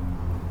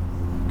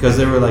 Because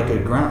they were like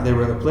they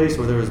were a place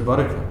where there was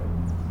barakah.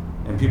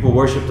 And people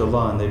worshipped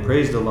Allah and they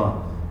praised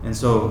Allah. And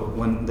so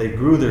when they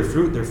grew their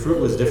fruit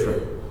was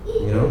different.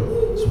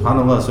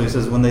 SubhanAllah. So he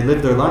says when they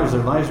lived their lives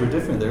were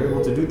different. They were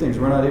able to do things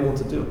we're not able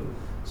to do.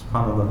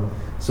 SubhanAllah.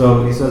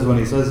 So he says, when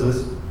he says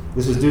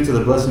this is due to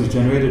the blessings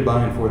generated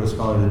by and for the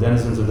scholar. The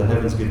denizens of the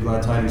heavens give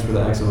glad tidings for the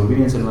acts of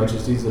obedience and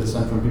righteous deeds that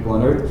descend from people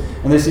on earth,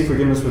 and they seek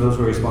forgiveness for those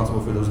who are responsible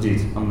for those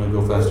deeds. I'm going to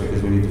go faster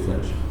because we need to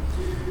finish.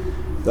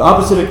 The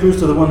opposite accrues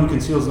to the one who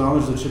conceals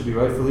knowledge that should be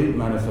rightfully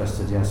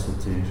manifested. Yes,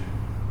 Satir.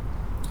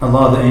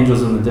 Allah, the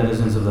angels and the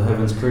denizens of the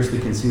heavens curse the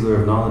concealer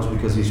of knowledge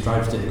because he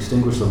strives to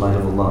extinguish the light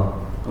of Allah.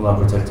 Allah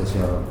protect us,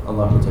 Ya Rab.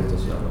 Allah protect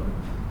us, Ya Rab.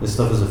 This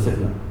stuff is a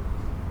fitna.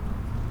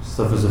 This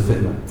stuff is a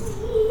fitna.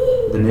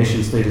 The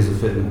nation state is a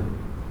fitna.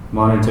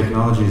 Modern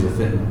technology is a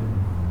fitna.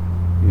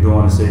 You don't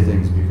want to say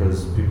things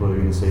because people are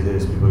going to say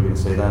this, people are going to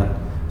say that.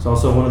 It's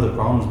also one of the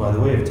problems, by the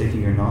way, of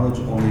taking your knowledge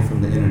only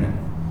from the internet.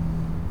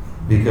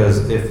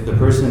 Because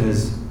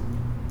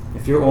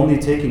if you're only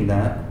taking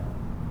that,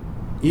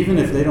 even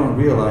if they don't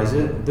realize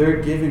it,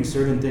 they're giving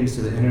certain things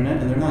to the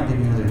internet and they're not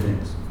giving other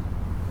things.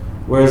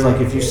 Whereas like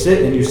if you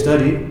sit and you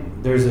study,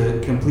 there's a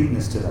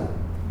completeness to that.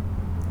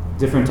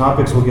 Different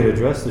topics will get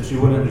addressed that you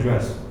wouldn't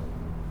address.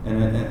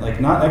 And like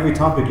not every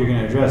topic you're going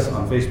to address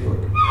on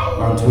Facebook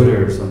or on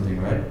Twitter or something,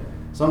 right?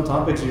 Some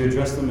topics you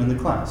address them in the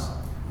class.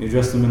 You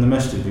address them in the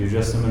masjid, you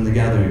address them in the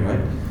gathering,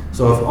 right?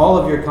 So if all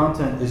of your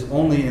content is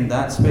only in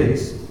that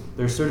space,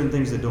 there's certain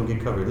things that don't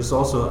get covered. This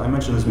also, I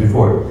mentioned this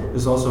before,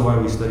 this is also why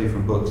we study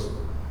from books.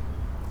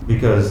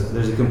 Because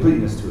there's a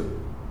completeness to it.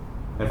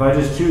 If I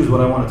just choose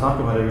what I want to talk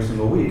about every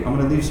single week, I'm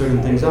going to leave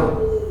certain things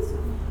out.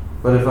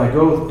 But if I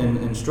go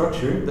in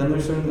structure, then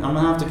there's certain, I'm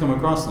going to have to come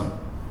across them.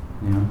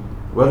 You know,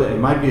 whether it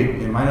might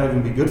not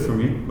even be good for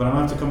me, but I'm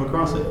going to have to come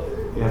across it.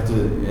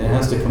 It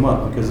has to come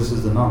up because this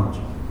is the knowledge.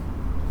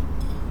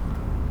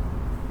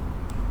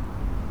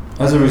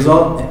 As a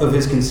result of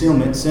his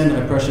concealment, sin,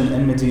 oppression,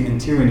 enmity, and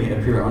tyranny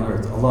appear on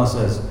earth. Allah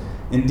says,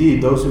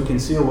 "Indeed, those who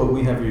conceal what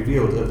we have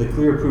revealed of the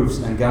clear proofs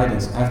and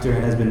guidance after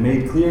it has been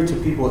made clear to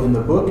people in the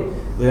book,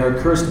 they are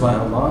cursed by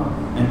Allah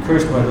and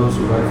cursed by those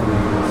who rightfully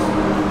curse."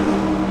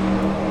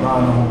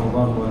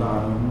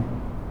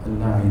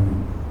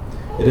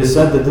 It is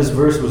said that this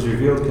verse was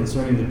revealed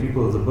concerning the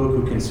people of the book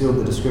who concealed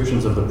the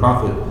descriptions of the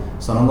Prophet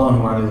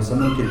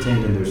ﷺ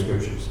contained in their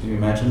scriptures. Can you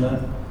imagine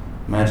that?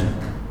 Imagine.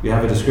 You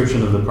have a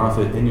description of the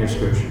Prophet in your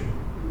scripture.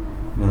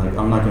 You're like,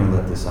 I'm not going to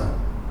let this out.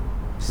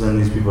 Because then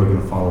these people are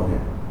going to follow him.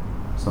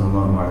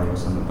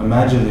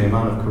 Imagine the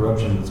amount of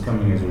corruption that's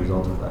coming as a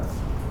result of that.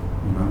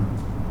 You know?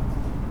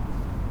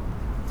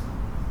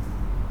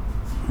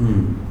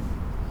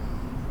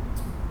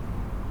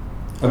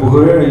 Abu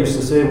Hurairah used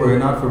to say, were it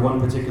not for one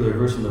particular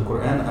verse in the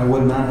Quran, I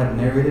would not have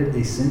narrated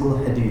a single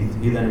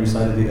hadith. He then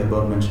recited the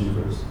above mentioned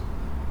verse.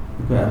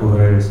 Look at Abu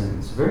Hurairah saying.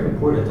 It's very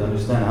important to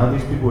understand how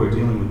these people are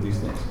dealing with these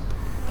things.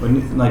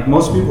 When, like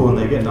most people, when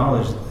they get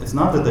knowledge, it's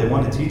not that they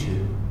want to teach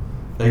it.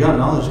 They got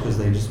knowledge because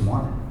they just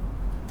want it.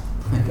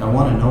 Like, I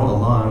want to know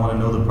Allah, I want to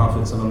know the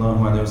Prophet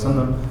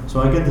ﷺ, so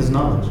I get this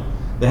knowledge.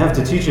 They have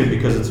to teach it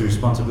because it's a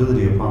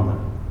responsibility upon them.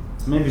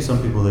 Maybe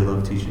some people they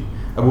love teaching.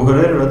 Abu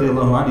Hurairah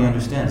radiallahu anhu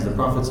understands. The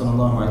Prophet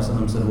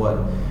ﷺ said what?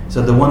 He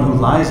said, the one who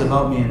lies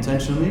about me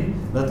intentionally,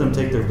 let them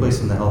take their place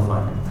in the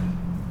hellfire.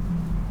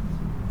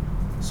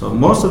 So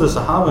most of the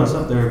Sahaba and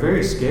stuff, they were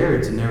very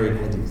scared to narrate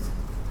hadith.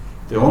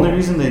 The only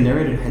reason they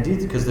narrated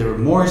hadith because they were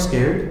more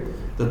scared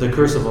that the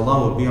curse of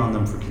Allah would be on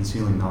them for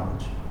concealing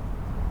knowledge.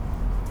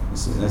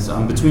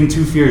 I'm between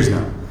two fears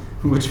now.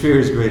 Which fear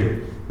is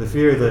greater? The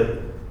fear that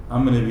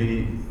I'm going to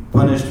be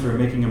punished for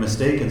making a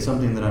mistake in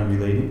something that I'm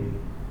relating,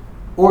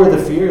 or the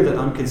fear that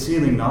I'm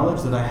concealing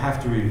knowledge that I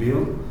have to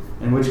reveal,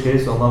 in which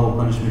case Allah will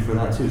punish me for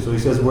that too. So he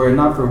says, were it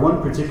not for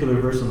one particular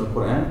verse in the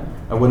Quran,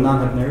 I would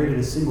not have narrated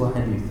a single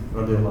hadith.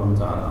 Radiallahu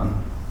ta'ala anhu.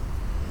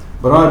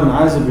 Bara ibn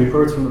Azib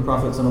reports from the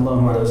Prophet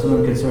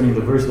ﷺ concerning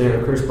the verse, they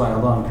are cursed by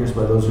Allah and cursed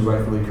by those who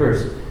rightfully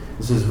curse.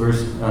 This is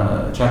verse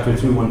chapter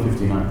 2,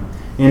 159.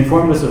 He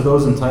informed us of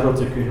those entitled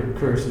to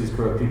curse these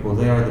corrupt people.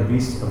 They are the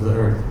beasts of the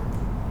earth.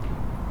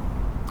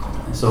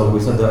 So we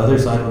said the other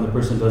side, when the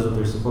person does what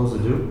they're supposed to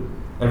do,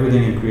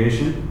 everything in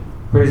creation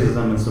praises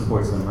them and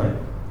supports them, right?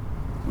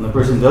 When the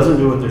person doesn't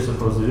do what they're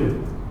supposed to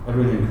do,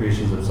 everything in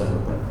creation is upset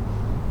with them.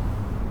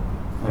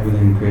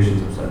 Everything in creation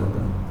is upset with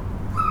them.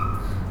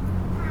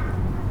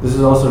 This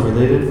is also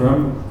related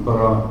from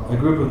Bara. A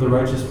group of the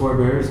righteous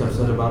forebears have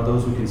said about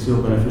those who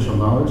conceal beneficial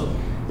knowledge,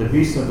 the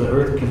beasts of the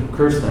earth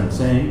curse them,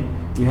 saying,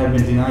 we have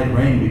been denied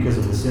rain because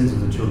of the sins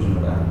of the children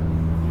of Adam.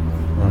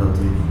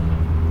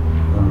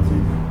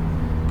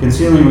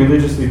 Concealing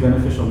religiously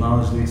beneficial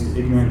knowledge leads to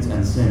ignorance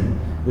and sin.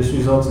 This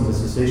results in the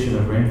cessation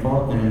of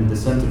rainfall and in the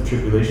descent of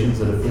tribulations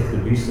that afflict the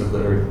beasts of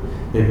the earth.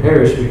 They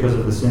perish because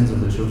of the sins of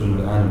the children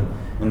of Adam,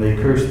 and they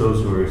curse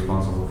those who are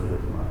responsible for their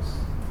demise.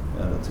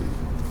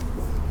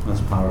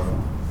 That's powerful.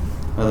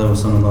 هذا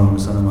وصلى الله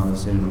وسلم على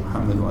سيدنا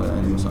محمد وعلى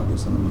آله وصحبه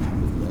وسلم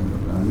الحمد لله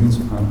رب العالمين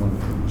سبحانه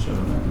وتعالى.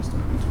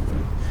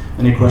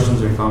 Any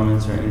questions or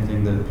comments or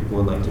anything that people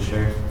would like to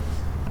share?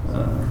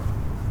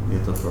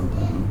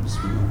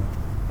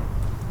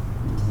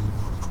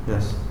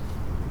 Yes.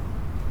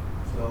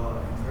 So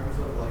in terms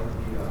of like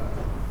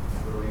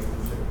the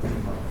relationship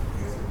between like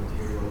I guess like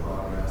material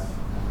progress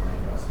and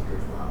like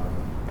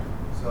spirituality.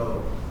 So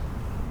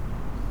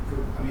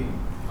I mean,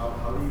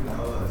 how do you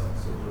know a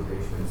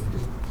civilization is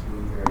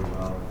doing very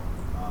well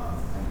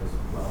and this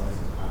wellness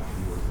is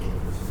actually restored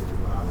for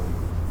spirituality?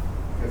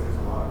 Because there's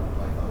a lot of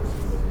like other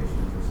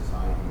civilizations or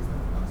societies that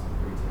have done some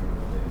pretty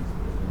terrible things.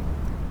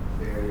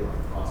 There's been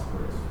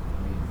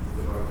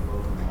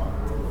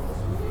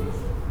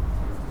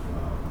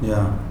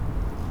Yeah.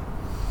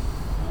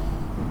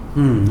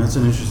 That's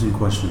an interesting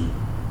question.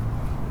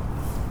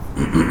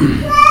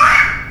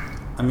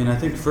 I mean, I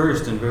think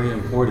first and very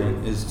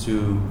important is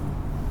to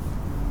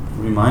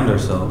remind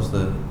ourselves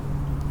that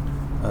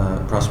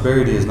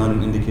prosperity is not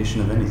an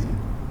indication of anything.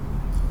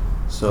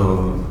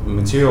 So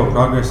material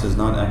progress is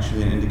not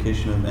actually an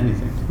indication of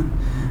anything.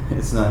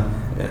 It's not.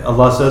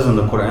 Allah says in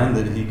the Quran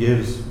that He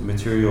gives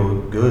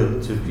material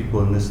good to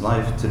people in this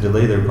life to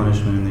delay their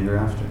punishment in the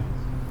hereafter.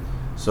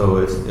 So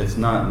it's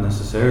not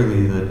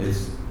necessarily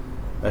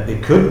that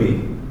it could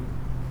be.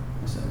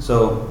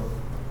 So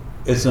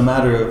it's a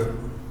matter of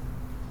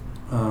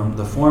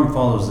the form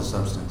follows the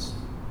substance.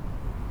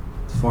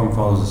 The form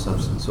follows the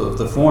substance. So if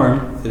the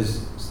form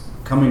is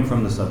coming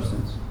from the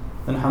substance,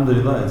 then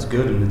alhamdulillah, it's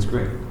good and it's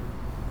great.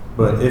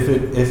 But if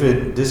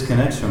it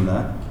disconnects from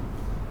that,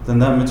 then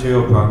that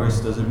material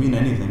progress doesn't mean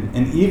anything.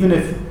 And even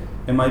if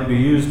it might be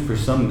used for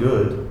some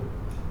good,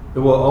 it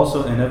will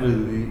also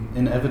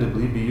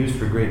inevitably be used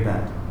for great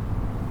bad.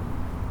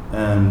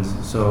 And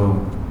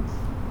so,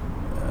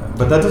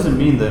 but that doesn't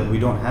mean that we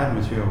don't have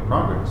material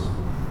progress,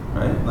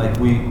 right? Like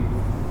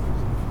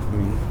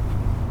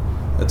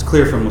it's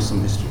clear from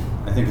Muslim history.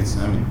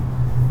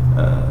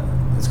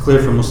 It's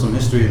clear from Muslim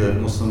history that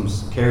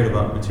Muslims cared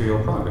about material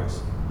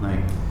progress.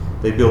 Like,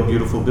 they built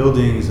beautiful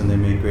buildings and they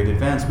made great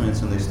advancements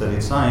and they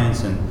studied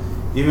science and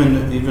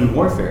even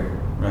warfare,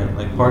 right?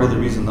 Like, part of the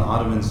reason the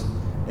Ottomans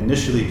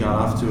initially got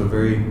off to a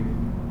very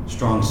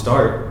strong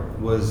start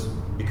was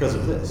because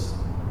of this.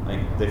 Like,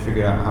 they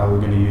figured out how we're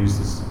going to use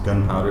this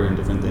gunpowder and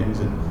different things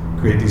and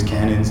create these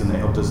cannons, and they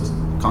helped us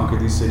conquer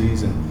these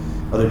cities, and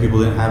other people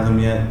didn't have them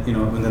yet,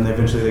 and then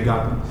eventually they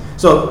got them.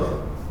 So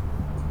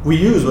we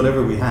use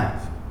whatever we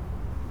have,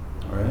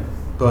 all right?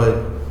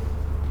 But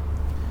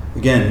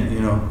again,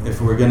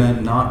 if we're going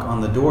to knock on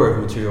the door of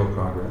material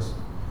progress,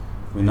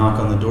 we knock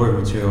on the door of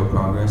material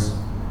progress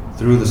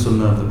through the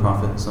sunnah of the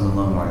Prophet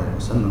sallallahu alaihi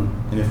wasallam.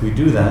 And if we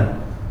do that,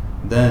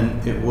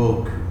 then it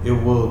will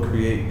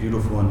create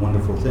beautiful and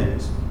wonderful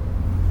things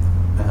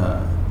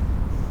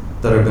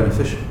that are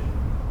beneficial.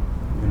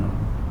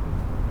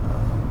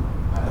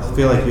 I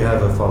feel like you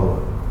have a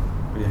follow-up.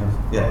 Yeah.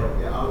 Yeah,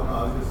 I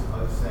was just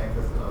saying,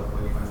 because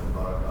when you mentioned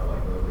barakah,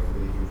 like the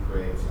really huge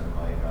grapes and if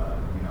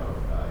you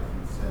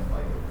sin,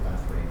 like it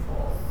prevents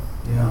rainfall.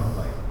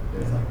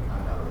 There's kind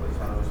of that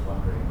relation. I was just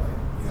wondering,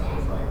 there's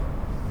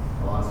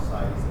a lot of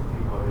societies that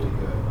people are really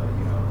good, but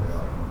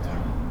they're like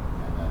famine,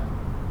 and then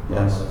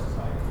Yes. other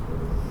societies where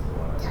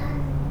people are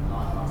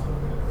not so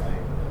good, right?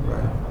 But then they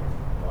Right. have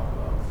a lot of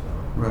love. So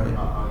Right.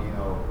 how do you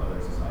know whether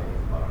a society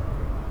is barakah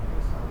or not? I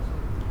guess that was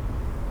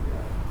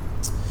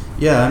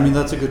Yeah,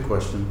 that's a good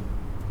question.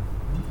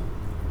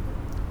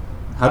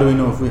 How do we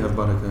know if we have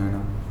barakah or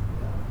not?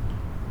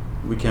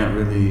 We can't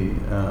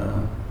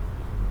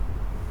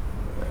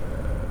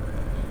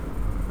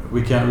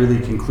really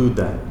conclude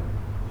that.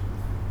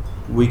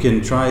 We can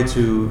try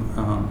to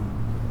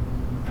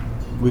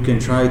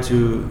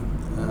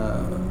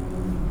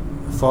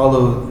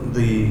follow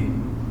the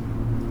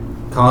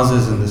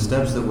causes and the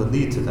steps that would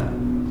lead to that.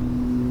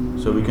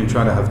 So we can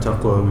try to have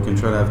taqwa, we can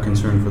try to have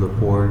concern for the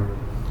poor,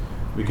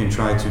 we can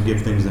try to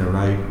give things their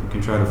right, we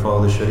can try to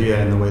follow the sharia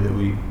in the way that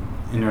we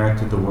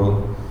interact with the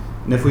world.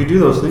 And if we do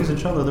those things,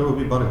 inshallah, there will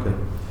be barakah.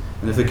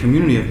 And if a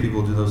community of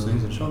people do those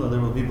things, inshallah,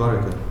 there will be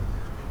barakah.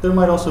 There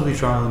might also be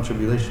trial and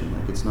tribulation.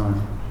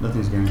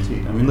 Nothing's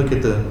guaranteed.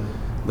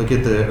 Look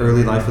at the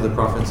early life of the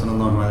Prophet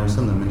sallallahu alaihi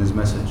wasallam and his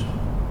message.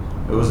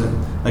 It wasn't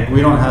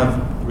we don't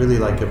have really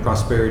a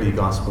prosperity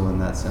gospel in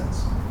that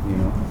sense.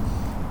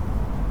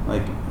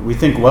 We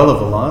think well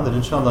of Allah, that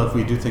inshallah if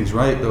we do things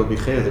right, there will be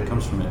khair that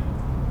comes from it.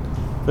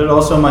 But it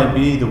also might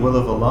be the will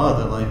of Allah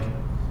that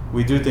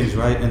we do things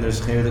right and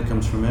there's khair that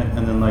comes from it,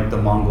 and then the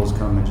Mongols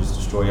come and just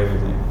destroy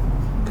everything.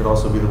 It could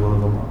also be the will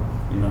of Allah,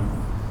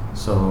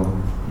 So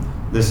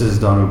this is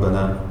Darul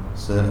Bala.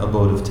 It's an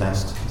abode of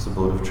test. It's an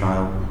abode of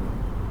trial.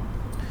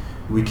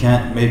 We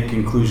can't make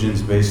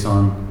conclusions based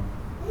on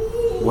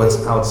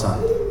what's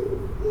outside.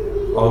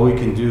 All we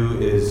can do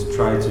is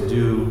try to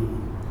do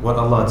what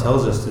Allah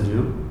tells us to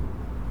do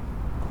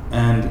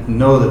and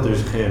know that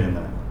there's khair in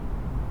that.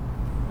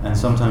 And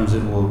sometimes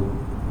it will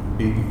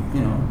be,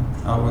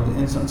 outwardly.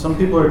 And some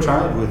people are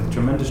tried with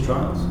tremendous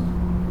trials.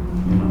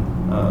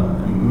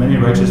 And many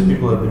righteous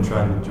people have been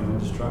tried with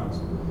tremendous trials.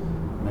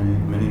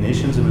 Many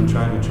nations have been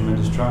tried with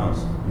tremendous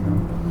trials.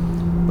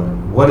 But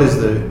what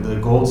is the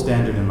gold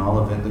standard in all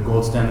of it? The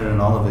gold standard in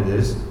all of it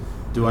is,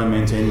 do I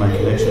maintain my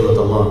connection with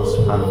Allah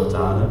subhanahu wa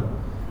ta'ala?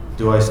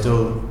 Do I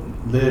still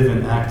live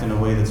and act in a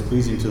way that's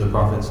pleasing to the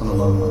Prophet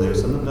sallallahu alaihi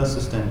wasallam? That's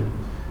the standard.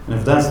 And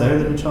if that's there,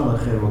 then inshallah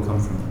khair will come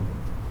from it.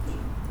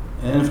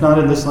 And if not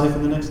in this life,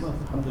 in the next life,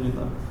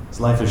 alhamdulillah. This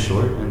life is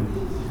short, and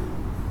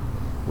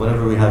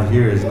whatever we have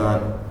here is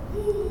not,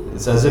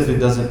 it's as if it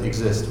doesn't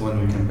exist when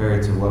we compare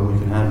it to what we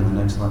can have in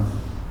the next life,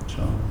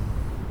 inshallah.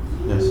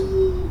 Yes?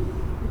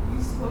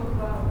 You spoke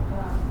about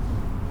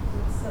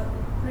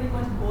pretty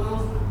much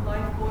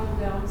life boils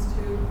down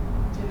to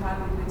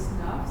jihad against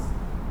nafs,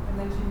 and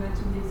then she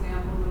mentioned the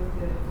example of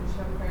the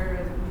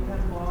chauffeur that he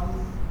had long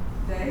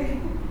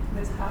day, and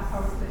it's half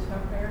hour Isha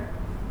prayer.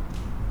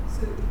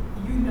 So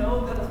you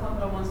know that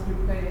Allah wants you to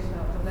pray Isha,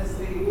 but let's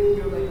say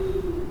you're like,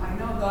 I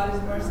know God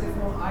is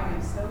merciful, I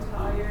am so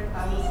tired, I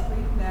will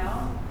sleep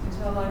now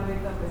until I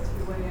wake up at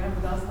 2 a.m.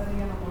 without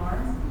setting an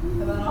alarm,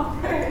 and then I'll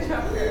pray Isha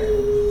prayer.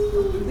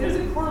 There's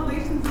a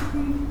correlation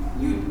between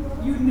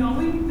you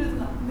knowing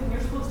that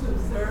you're supposed to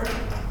observe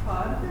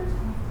Qadr,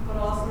 but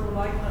also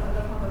relying on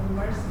the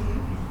mercy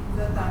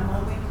that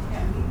moment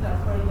can't meet that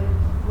prayer. Like,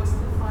 what's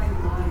the fine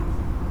line?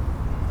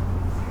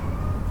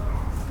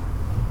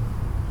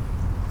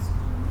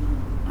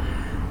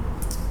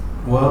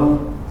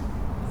 Well,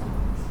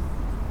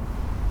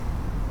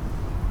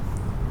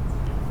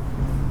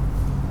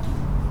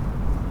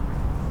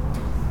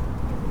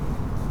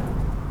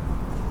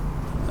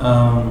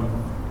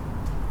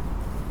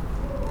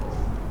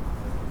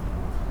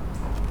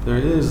 there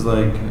is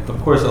like,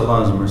 of course,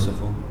 Allah is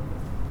merciful,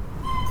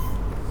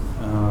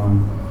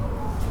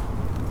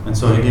 and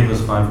so He gave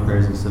us 5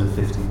 prayers instead of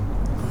 50.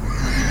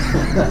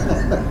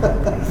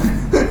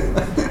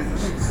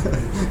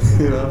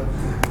 You know.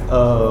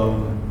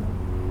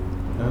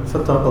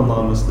 فَاتَّقُوا اللَّهَ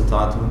مَا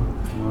اسْتَطَعْتُمْ.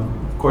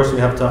 Of course, you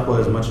have taqwa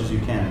as much as you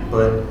can,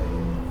 but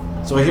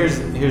so here's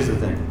the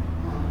thing.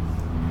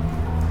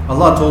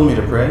 Allah told me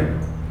to pray.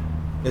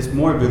 It's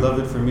more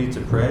beloved for me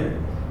to pray,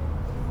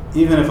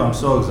 even if I'm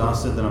so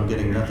exhausted that I'm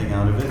getting nothing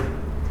out of it.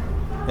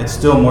 It's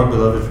still more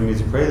beloved for me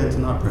to pray than to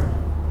not pray.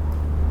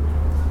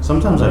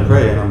 Sometimes I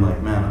pray and I'm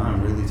like, man,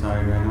 I'm really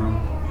tired right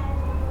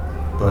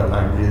now, but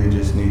I really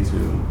just need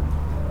to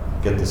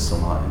get this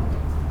salah in,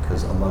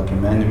 because Allah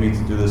commanded me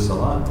to do this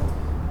salah.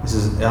 This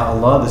is, Ya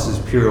Allah, this is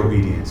pure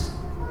obedience.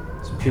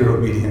 It's pure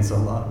obedience,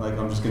 Allah. Like,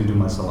 I'm just going to do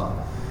my salah.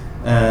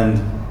 And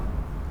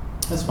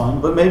that's fine.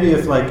 But maybe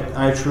if like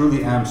I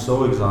truly am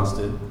so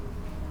exhausted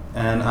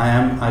and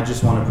I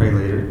just want to pray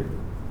later,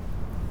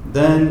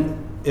 then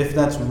if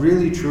that's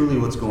really truly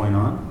what's going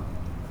on,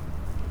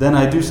 then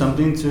I do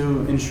something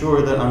to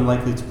ensure that I'm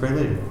likely to pray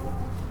later.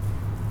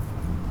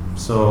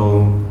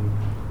 So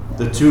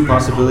the 2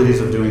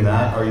 possibilities of doing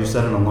that are you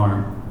set an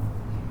alarm,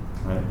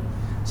 right?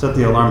 Set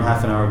the alarm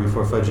half an hour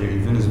before Fajr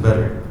even is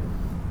better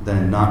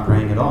than not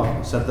praying at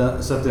all. Set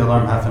the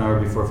alarm half an hour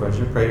before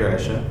Fajr, pray your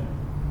Isha,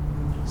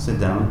 sit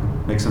down,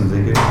 make some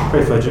dhikr,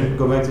 pray Fajr,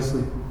 go back to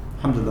sleep.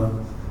 Alhamdulillah.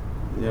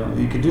 You know,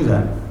 you could do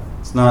that.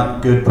 It's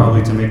not good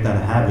probably to make that a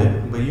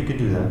habit, but you could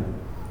do that.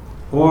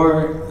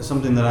 Or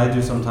something that I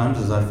do sometimes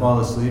is I fall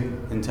asleep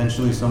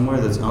intentionally somewhere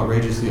that's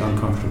outrageously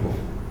uncomfortable.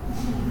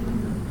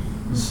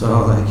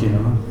 So like, you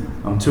know,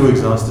 I'm too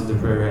exhausted to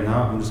pray right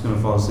now, I'm just going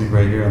to fall asleep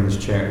right here on this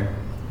chair.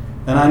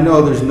 And I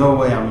know there's no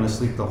way I'm going to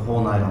sleep the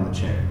whole night on the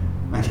chair.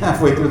 Like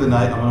halfway through the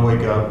night, I'm going to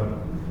wake up,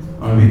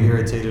 I'm going to be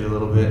irritated a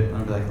little bit,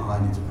 I'm going to be like, oh,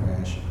 I need to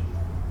pray Isha.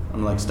 I'm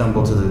going to like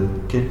stumble to the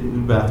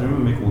bathroom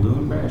and make wudu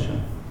and pray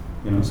Isha.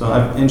 You know, so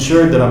I've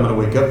ensured that I'm going to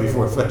wake up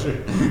before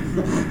Fajr.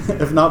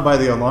 If not by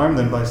the alarm,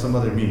 then by some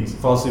other means.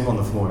 Fall asleep on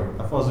the floor.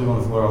 I fall asleep on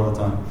the floor all the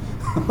time.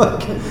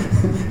 Like,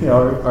 you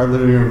know, our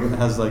living room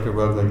has like a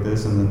rug like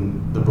this, and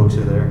then the books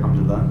are there,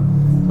 alhamdulillah.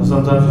 So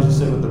sometimes I just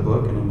sit with the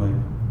book, and I'm like,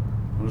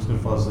 I'm just going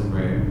to fall asleep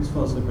right here. Just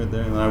fall asleep right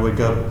there, and then I wake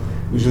up.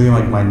 Usually,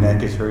 like my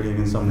neck is hurting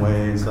in some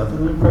way and stuff,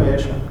 and then pray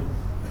Isha.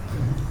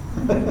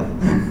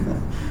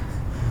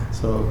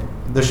 So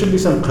there should be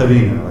some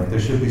qarina, like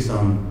there should be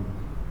some.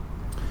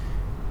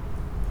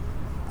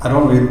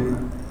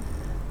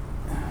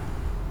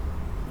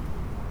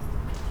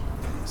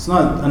 It's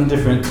not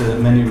undifferent to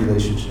many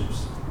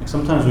relationships. Like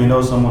sometimes we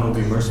know someone will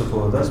be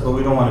merciful with us, but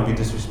we don't want to be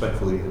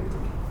disrespectful either.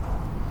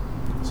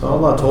 So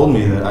Allah told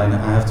me that I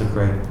have to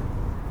pray.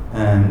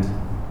 And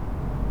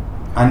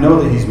I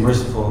know that He's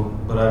merciful,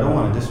 but I don't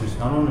want to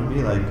disrespect. I don't want to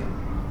be like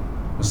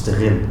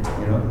mustaghil,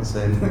 you know, they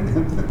say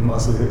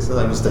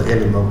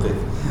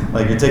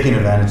like you're taking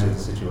advantage of the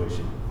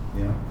situation,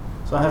 you know.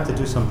 So I have to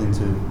do something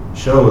to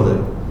show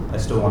that I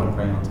still want to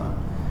pray on time.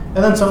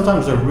 And then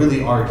sometimes there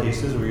really are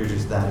cases where you're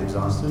just that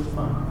exhausted,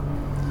 fine.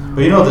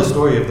 But you know the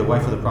story of the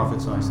wife of the Prophet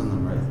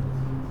ﷺ, right?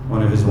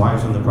 One of his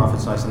wives, when the Prophet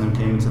ﷺ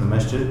came into the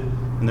masjid,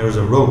 and there was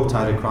a rope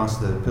tied across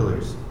the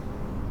pillars.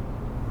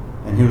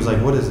 And he was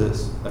like, what is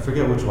this? I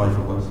forget which wife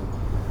it was.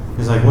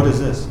 He's like, what is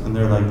this? And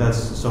they're like, that's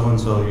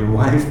so-and-so, your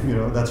wife, you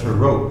know, that's her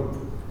rope.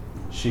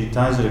 She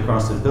ties it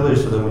across the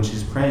pillars so that when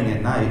she's praying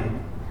at night,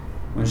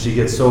 when she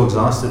gets so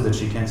exhausted that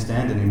she can't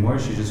stand anymore,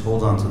 she just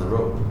holds on to the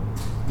rope.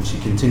 And she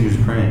continues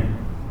praying.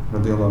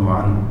 And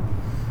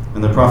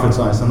the Prophet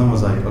ﷺ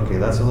was like, okay,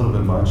 that's a little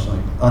bit much. Like,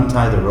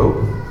 untie the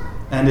rope.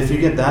 And if you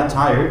get that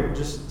tired,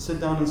 just sit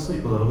down and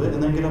sleep a little bit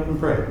and then get up and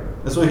pray.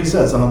 That's what he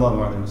said, sallallahu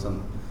alaihi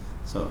wasallam.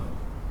 So,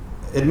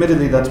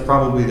 admittedly, that's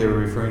probably they were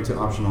referring to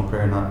optional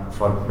prayer, not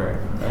fard prayer,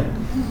 right?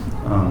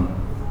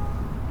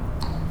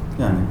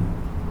 Yeah, I mean,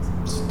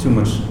 it's too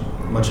much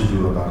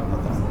ado about it,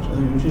 not that much. I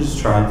mean, you just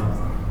try.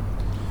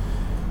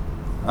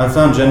 I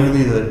found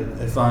generally that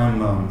if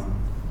I'm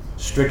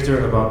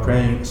stricter about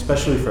praying,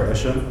 especially for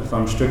Isha, if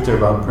I'm stricter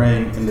about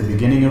praying in the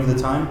beginning of the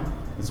time,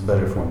 it's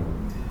better for me.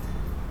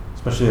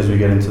 Especially as we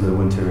get into the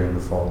winter and the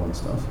fall and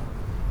stuff.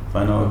 If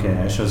I know,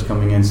 okay, Isha's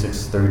coming in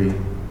 6:30,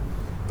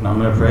 And I'm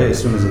going to pray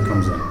as soon as it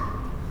comes in.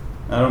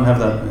 I don't have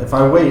that. If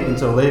I wait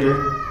until later,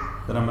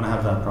 then I'm going to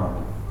have that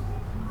problem.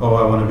 Oh,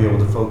 I want to be able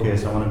to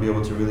focus. I want to be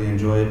able to really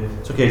enjoy it.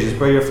 It's okay, just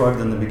pray your fard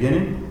in the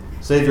beginning.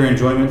 Save your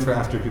enjoyment for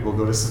after people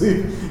go to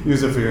sleep.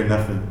 Use it for your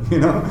nafil,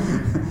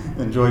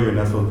 Enjoy your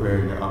nafil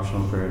prayer, your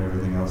optional prayer and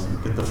everything else.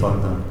 And get the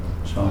fard done,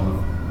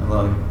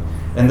 inshallah.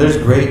 And there's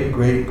great,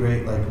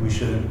 we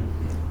shouldn't.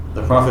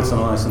 The Prophet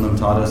ﷺ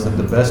taught us that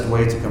the best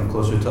way to come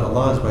closer to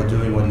Allah is by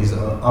doing what He's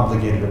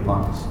obligated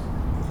upon us.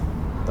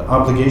 The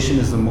obligation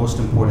is the most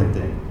important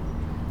thing.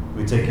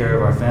 We take care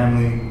of our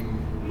family,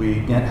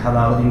 we get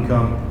halal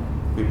income,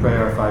 we pray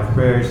our 5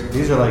 prayers.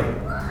 These are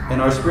in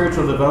our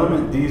spiritual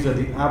development, these are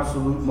the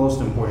absolute most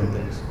important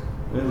things.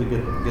 Really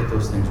get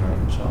those things right,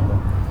 inshallah.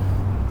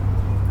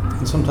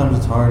 And sometimes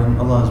it's hard, and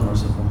Allah is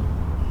merciful.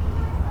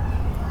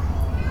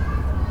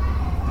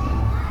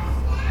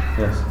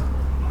 Yes?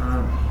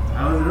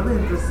 I was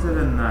really interested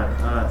in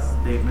that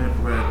statement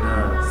where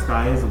the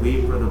sky is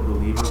wheat for the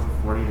believer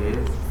for 40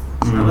 days.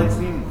 I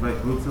seen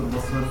groups of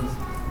Muslims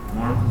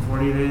mourn for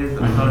 40 days.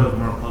 I thought it was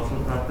more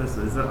cultural practice.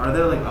 Are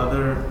there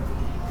other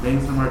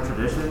things from our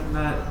tradition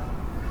that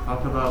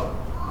talk about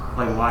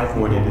why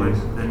people would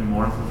then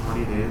mourn for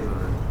 40 days,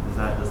 or is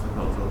that just a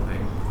cultural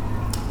thing?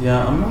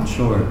 Yeah, I'm not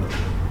sure.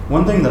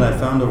 One thing that I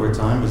found over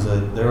time is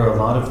that there are a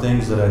lot of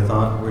things that I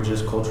thought were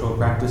just cultural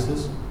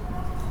practices.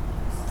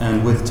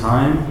 And with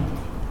time,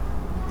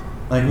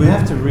 we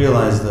have to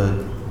realize that,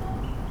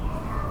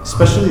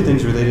 especially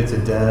things related to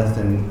death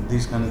and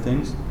these kind of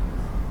things,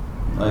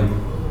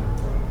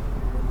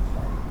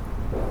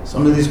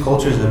 some of these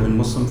cultures have been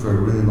Muslim for a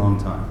really long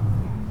time.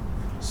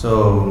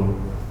 So,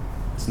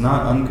 it's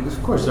not,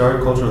 of course there are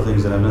cultural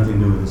things that have nothing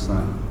to do with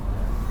Islam.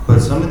 But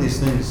some of these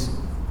things,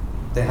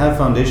 they have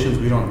foundations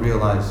we don't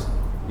realize.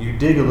 You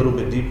dig a little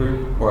bit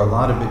deeper, or a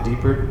lot bit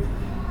deeper,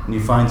 and you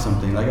find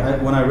something.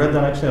 When I read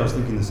that, actually I was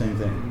thinking the same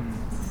thing.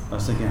 I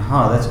was thinking,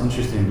 that's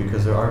interesting,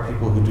 because there are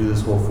people who do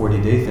this whole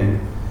 40-day thing.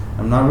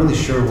 I'm not really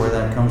sure where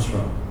that comes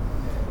from.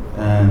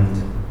 And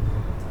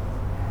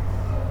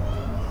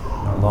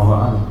Allahu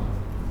A'lam.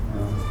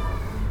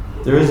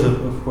 There is,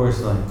 of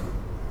course, I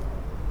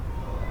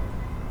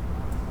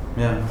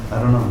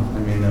don't know.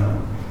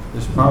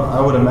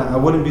 I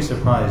wouldn't be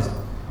surprised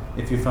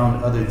if you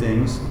found other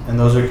things, and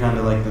those are kind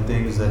of the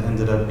things that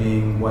ended up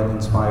being what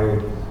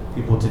inspired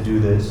people to do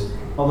this.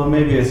 Although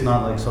maybe it's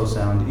not so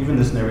sound. Even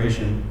this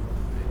narration,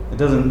 he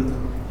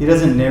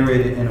doesn't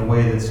narrate it in a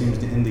way that seems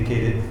to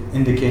indicate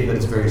that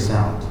it's very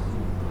sound.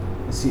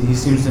 He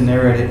seems to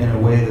narrate it in a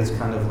way that's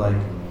kind of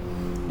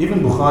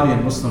even Bukhari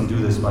and Muslim do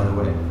this, by the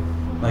way.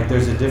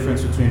 There's a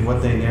difference between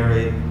what they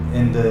narrate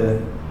in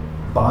the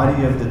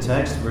body of the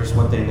text versus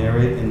what they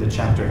narrate in the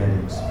chapter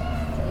headings.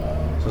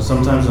 So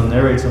sometimes they'll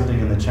narrate something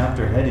in the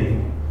chapter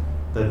heading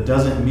that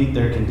doesn't meet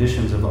their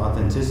conditions of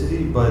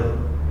authenticity, but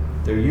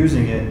they're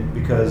using it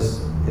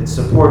because it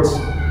supports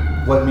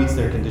what meets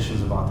their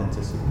conditions of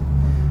authenticity.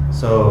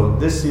 So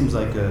this seems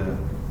like a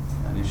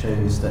shay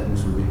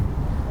musubi,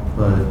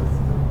 but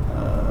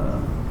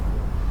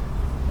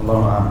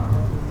Allahu A'lam.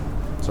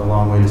 It's a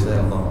long way to say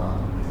Allahu A'lam.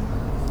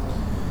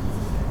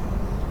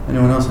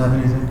 Anyone else have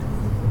anything?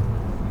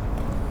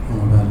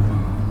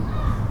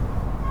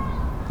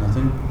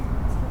 Nothing?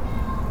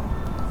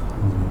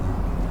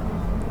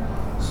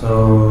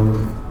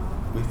 So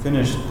we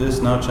finished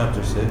this now,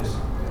 chapter 6,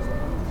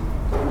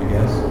 I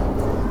guess.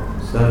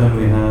 7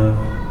 we have.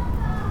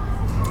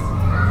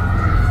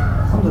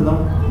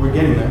 Alhamdulillah, we're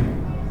getting there.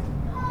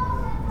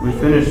 We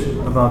finished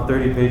about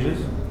 30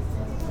 pages.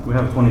 We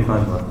have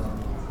 25 left.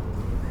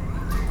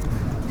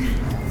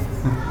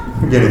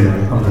 We're getting there,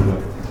 alhamdulillah.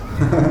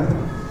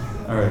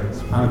 Alright,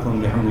 سبحانك اللهم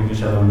وبحمدك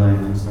أشهد أن لا إله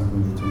إلا أنت أستغفرك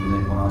وأتوب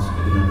إليك والعصر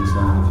إن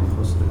الإنسان لفي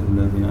خسر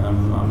إلا الذين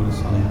آمنوا وعملوا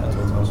الصالحات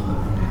وتواصوا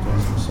بالحق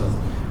وتواصوا بالصبر.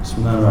 بسم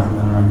الله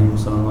الرحمن الرحيم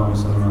وصلى الله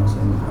وسلم على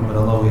سيدنا Muhammad.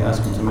 Allah, we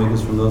ask you to make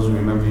us from those who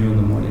remember you in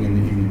the morning and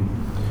the evening.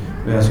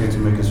 We ask you to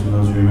make us from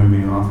those who remember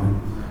you often.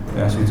 We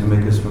ask you to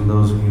make us from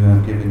those who you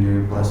have given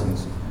your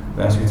blessings.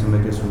 We ask you to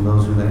make us from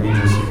those who the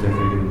angels seek their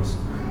forgiveness.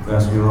 We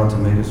ask you, Allah, to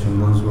make us from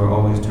those who are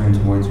always turned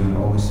towards you and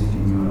always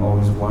seeking you and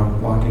always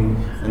walking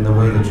in the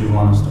way that you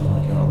want us to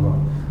walk, Ya Allah.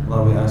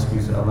 Allah, we ask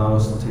you to allow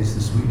us to taste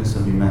the sweetness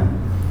of Iman.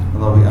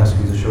 Allah, we ask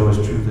you to show us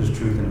truth as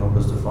truth and help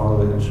us to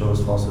follow it, and show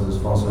us falsehood as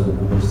falsehood and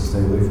help us to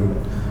stay away from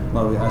it.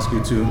 Allah, we ask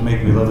you to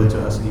make beloved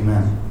to us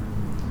Iman,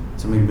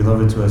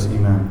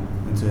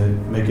 and to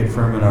make it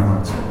firm in our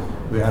hearts.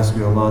 We ask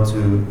you, Allah,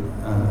 to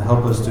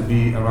help us to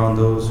be around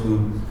those who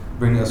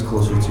bring us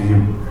closer to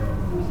you,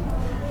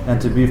 and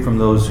to be from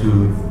those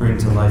who bring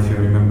to life your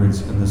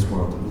remembrance in this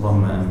world.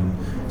 Allahumma ameen.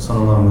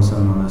 Sallallahu wa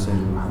sallam ala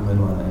Sayyidina Muhammad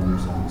wa ala alihi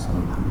wa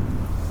sallam.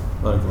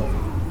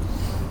 Barakallahu.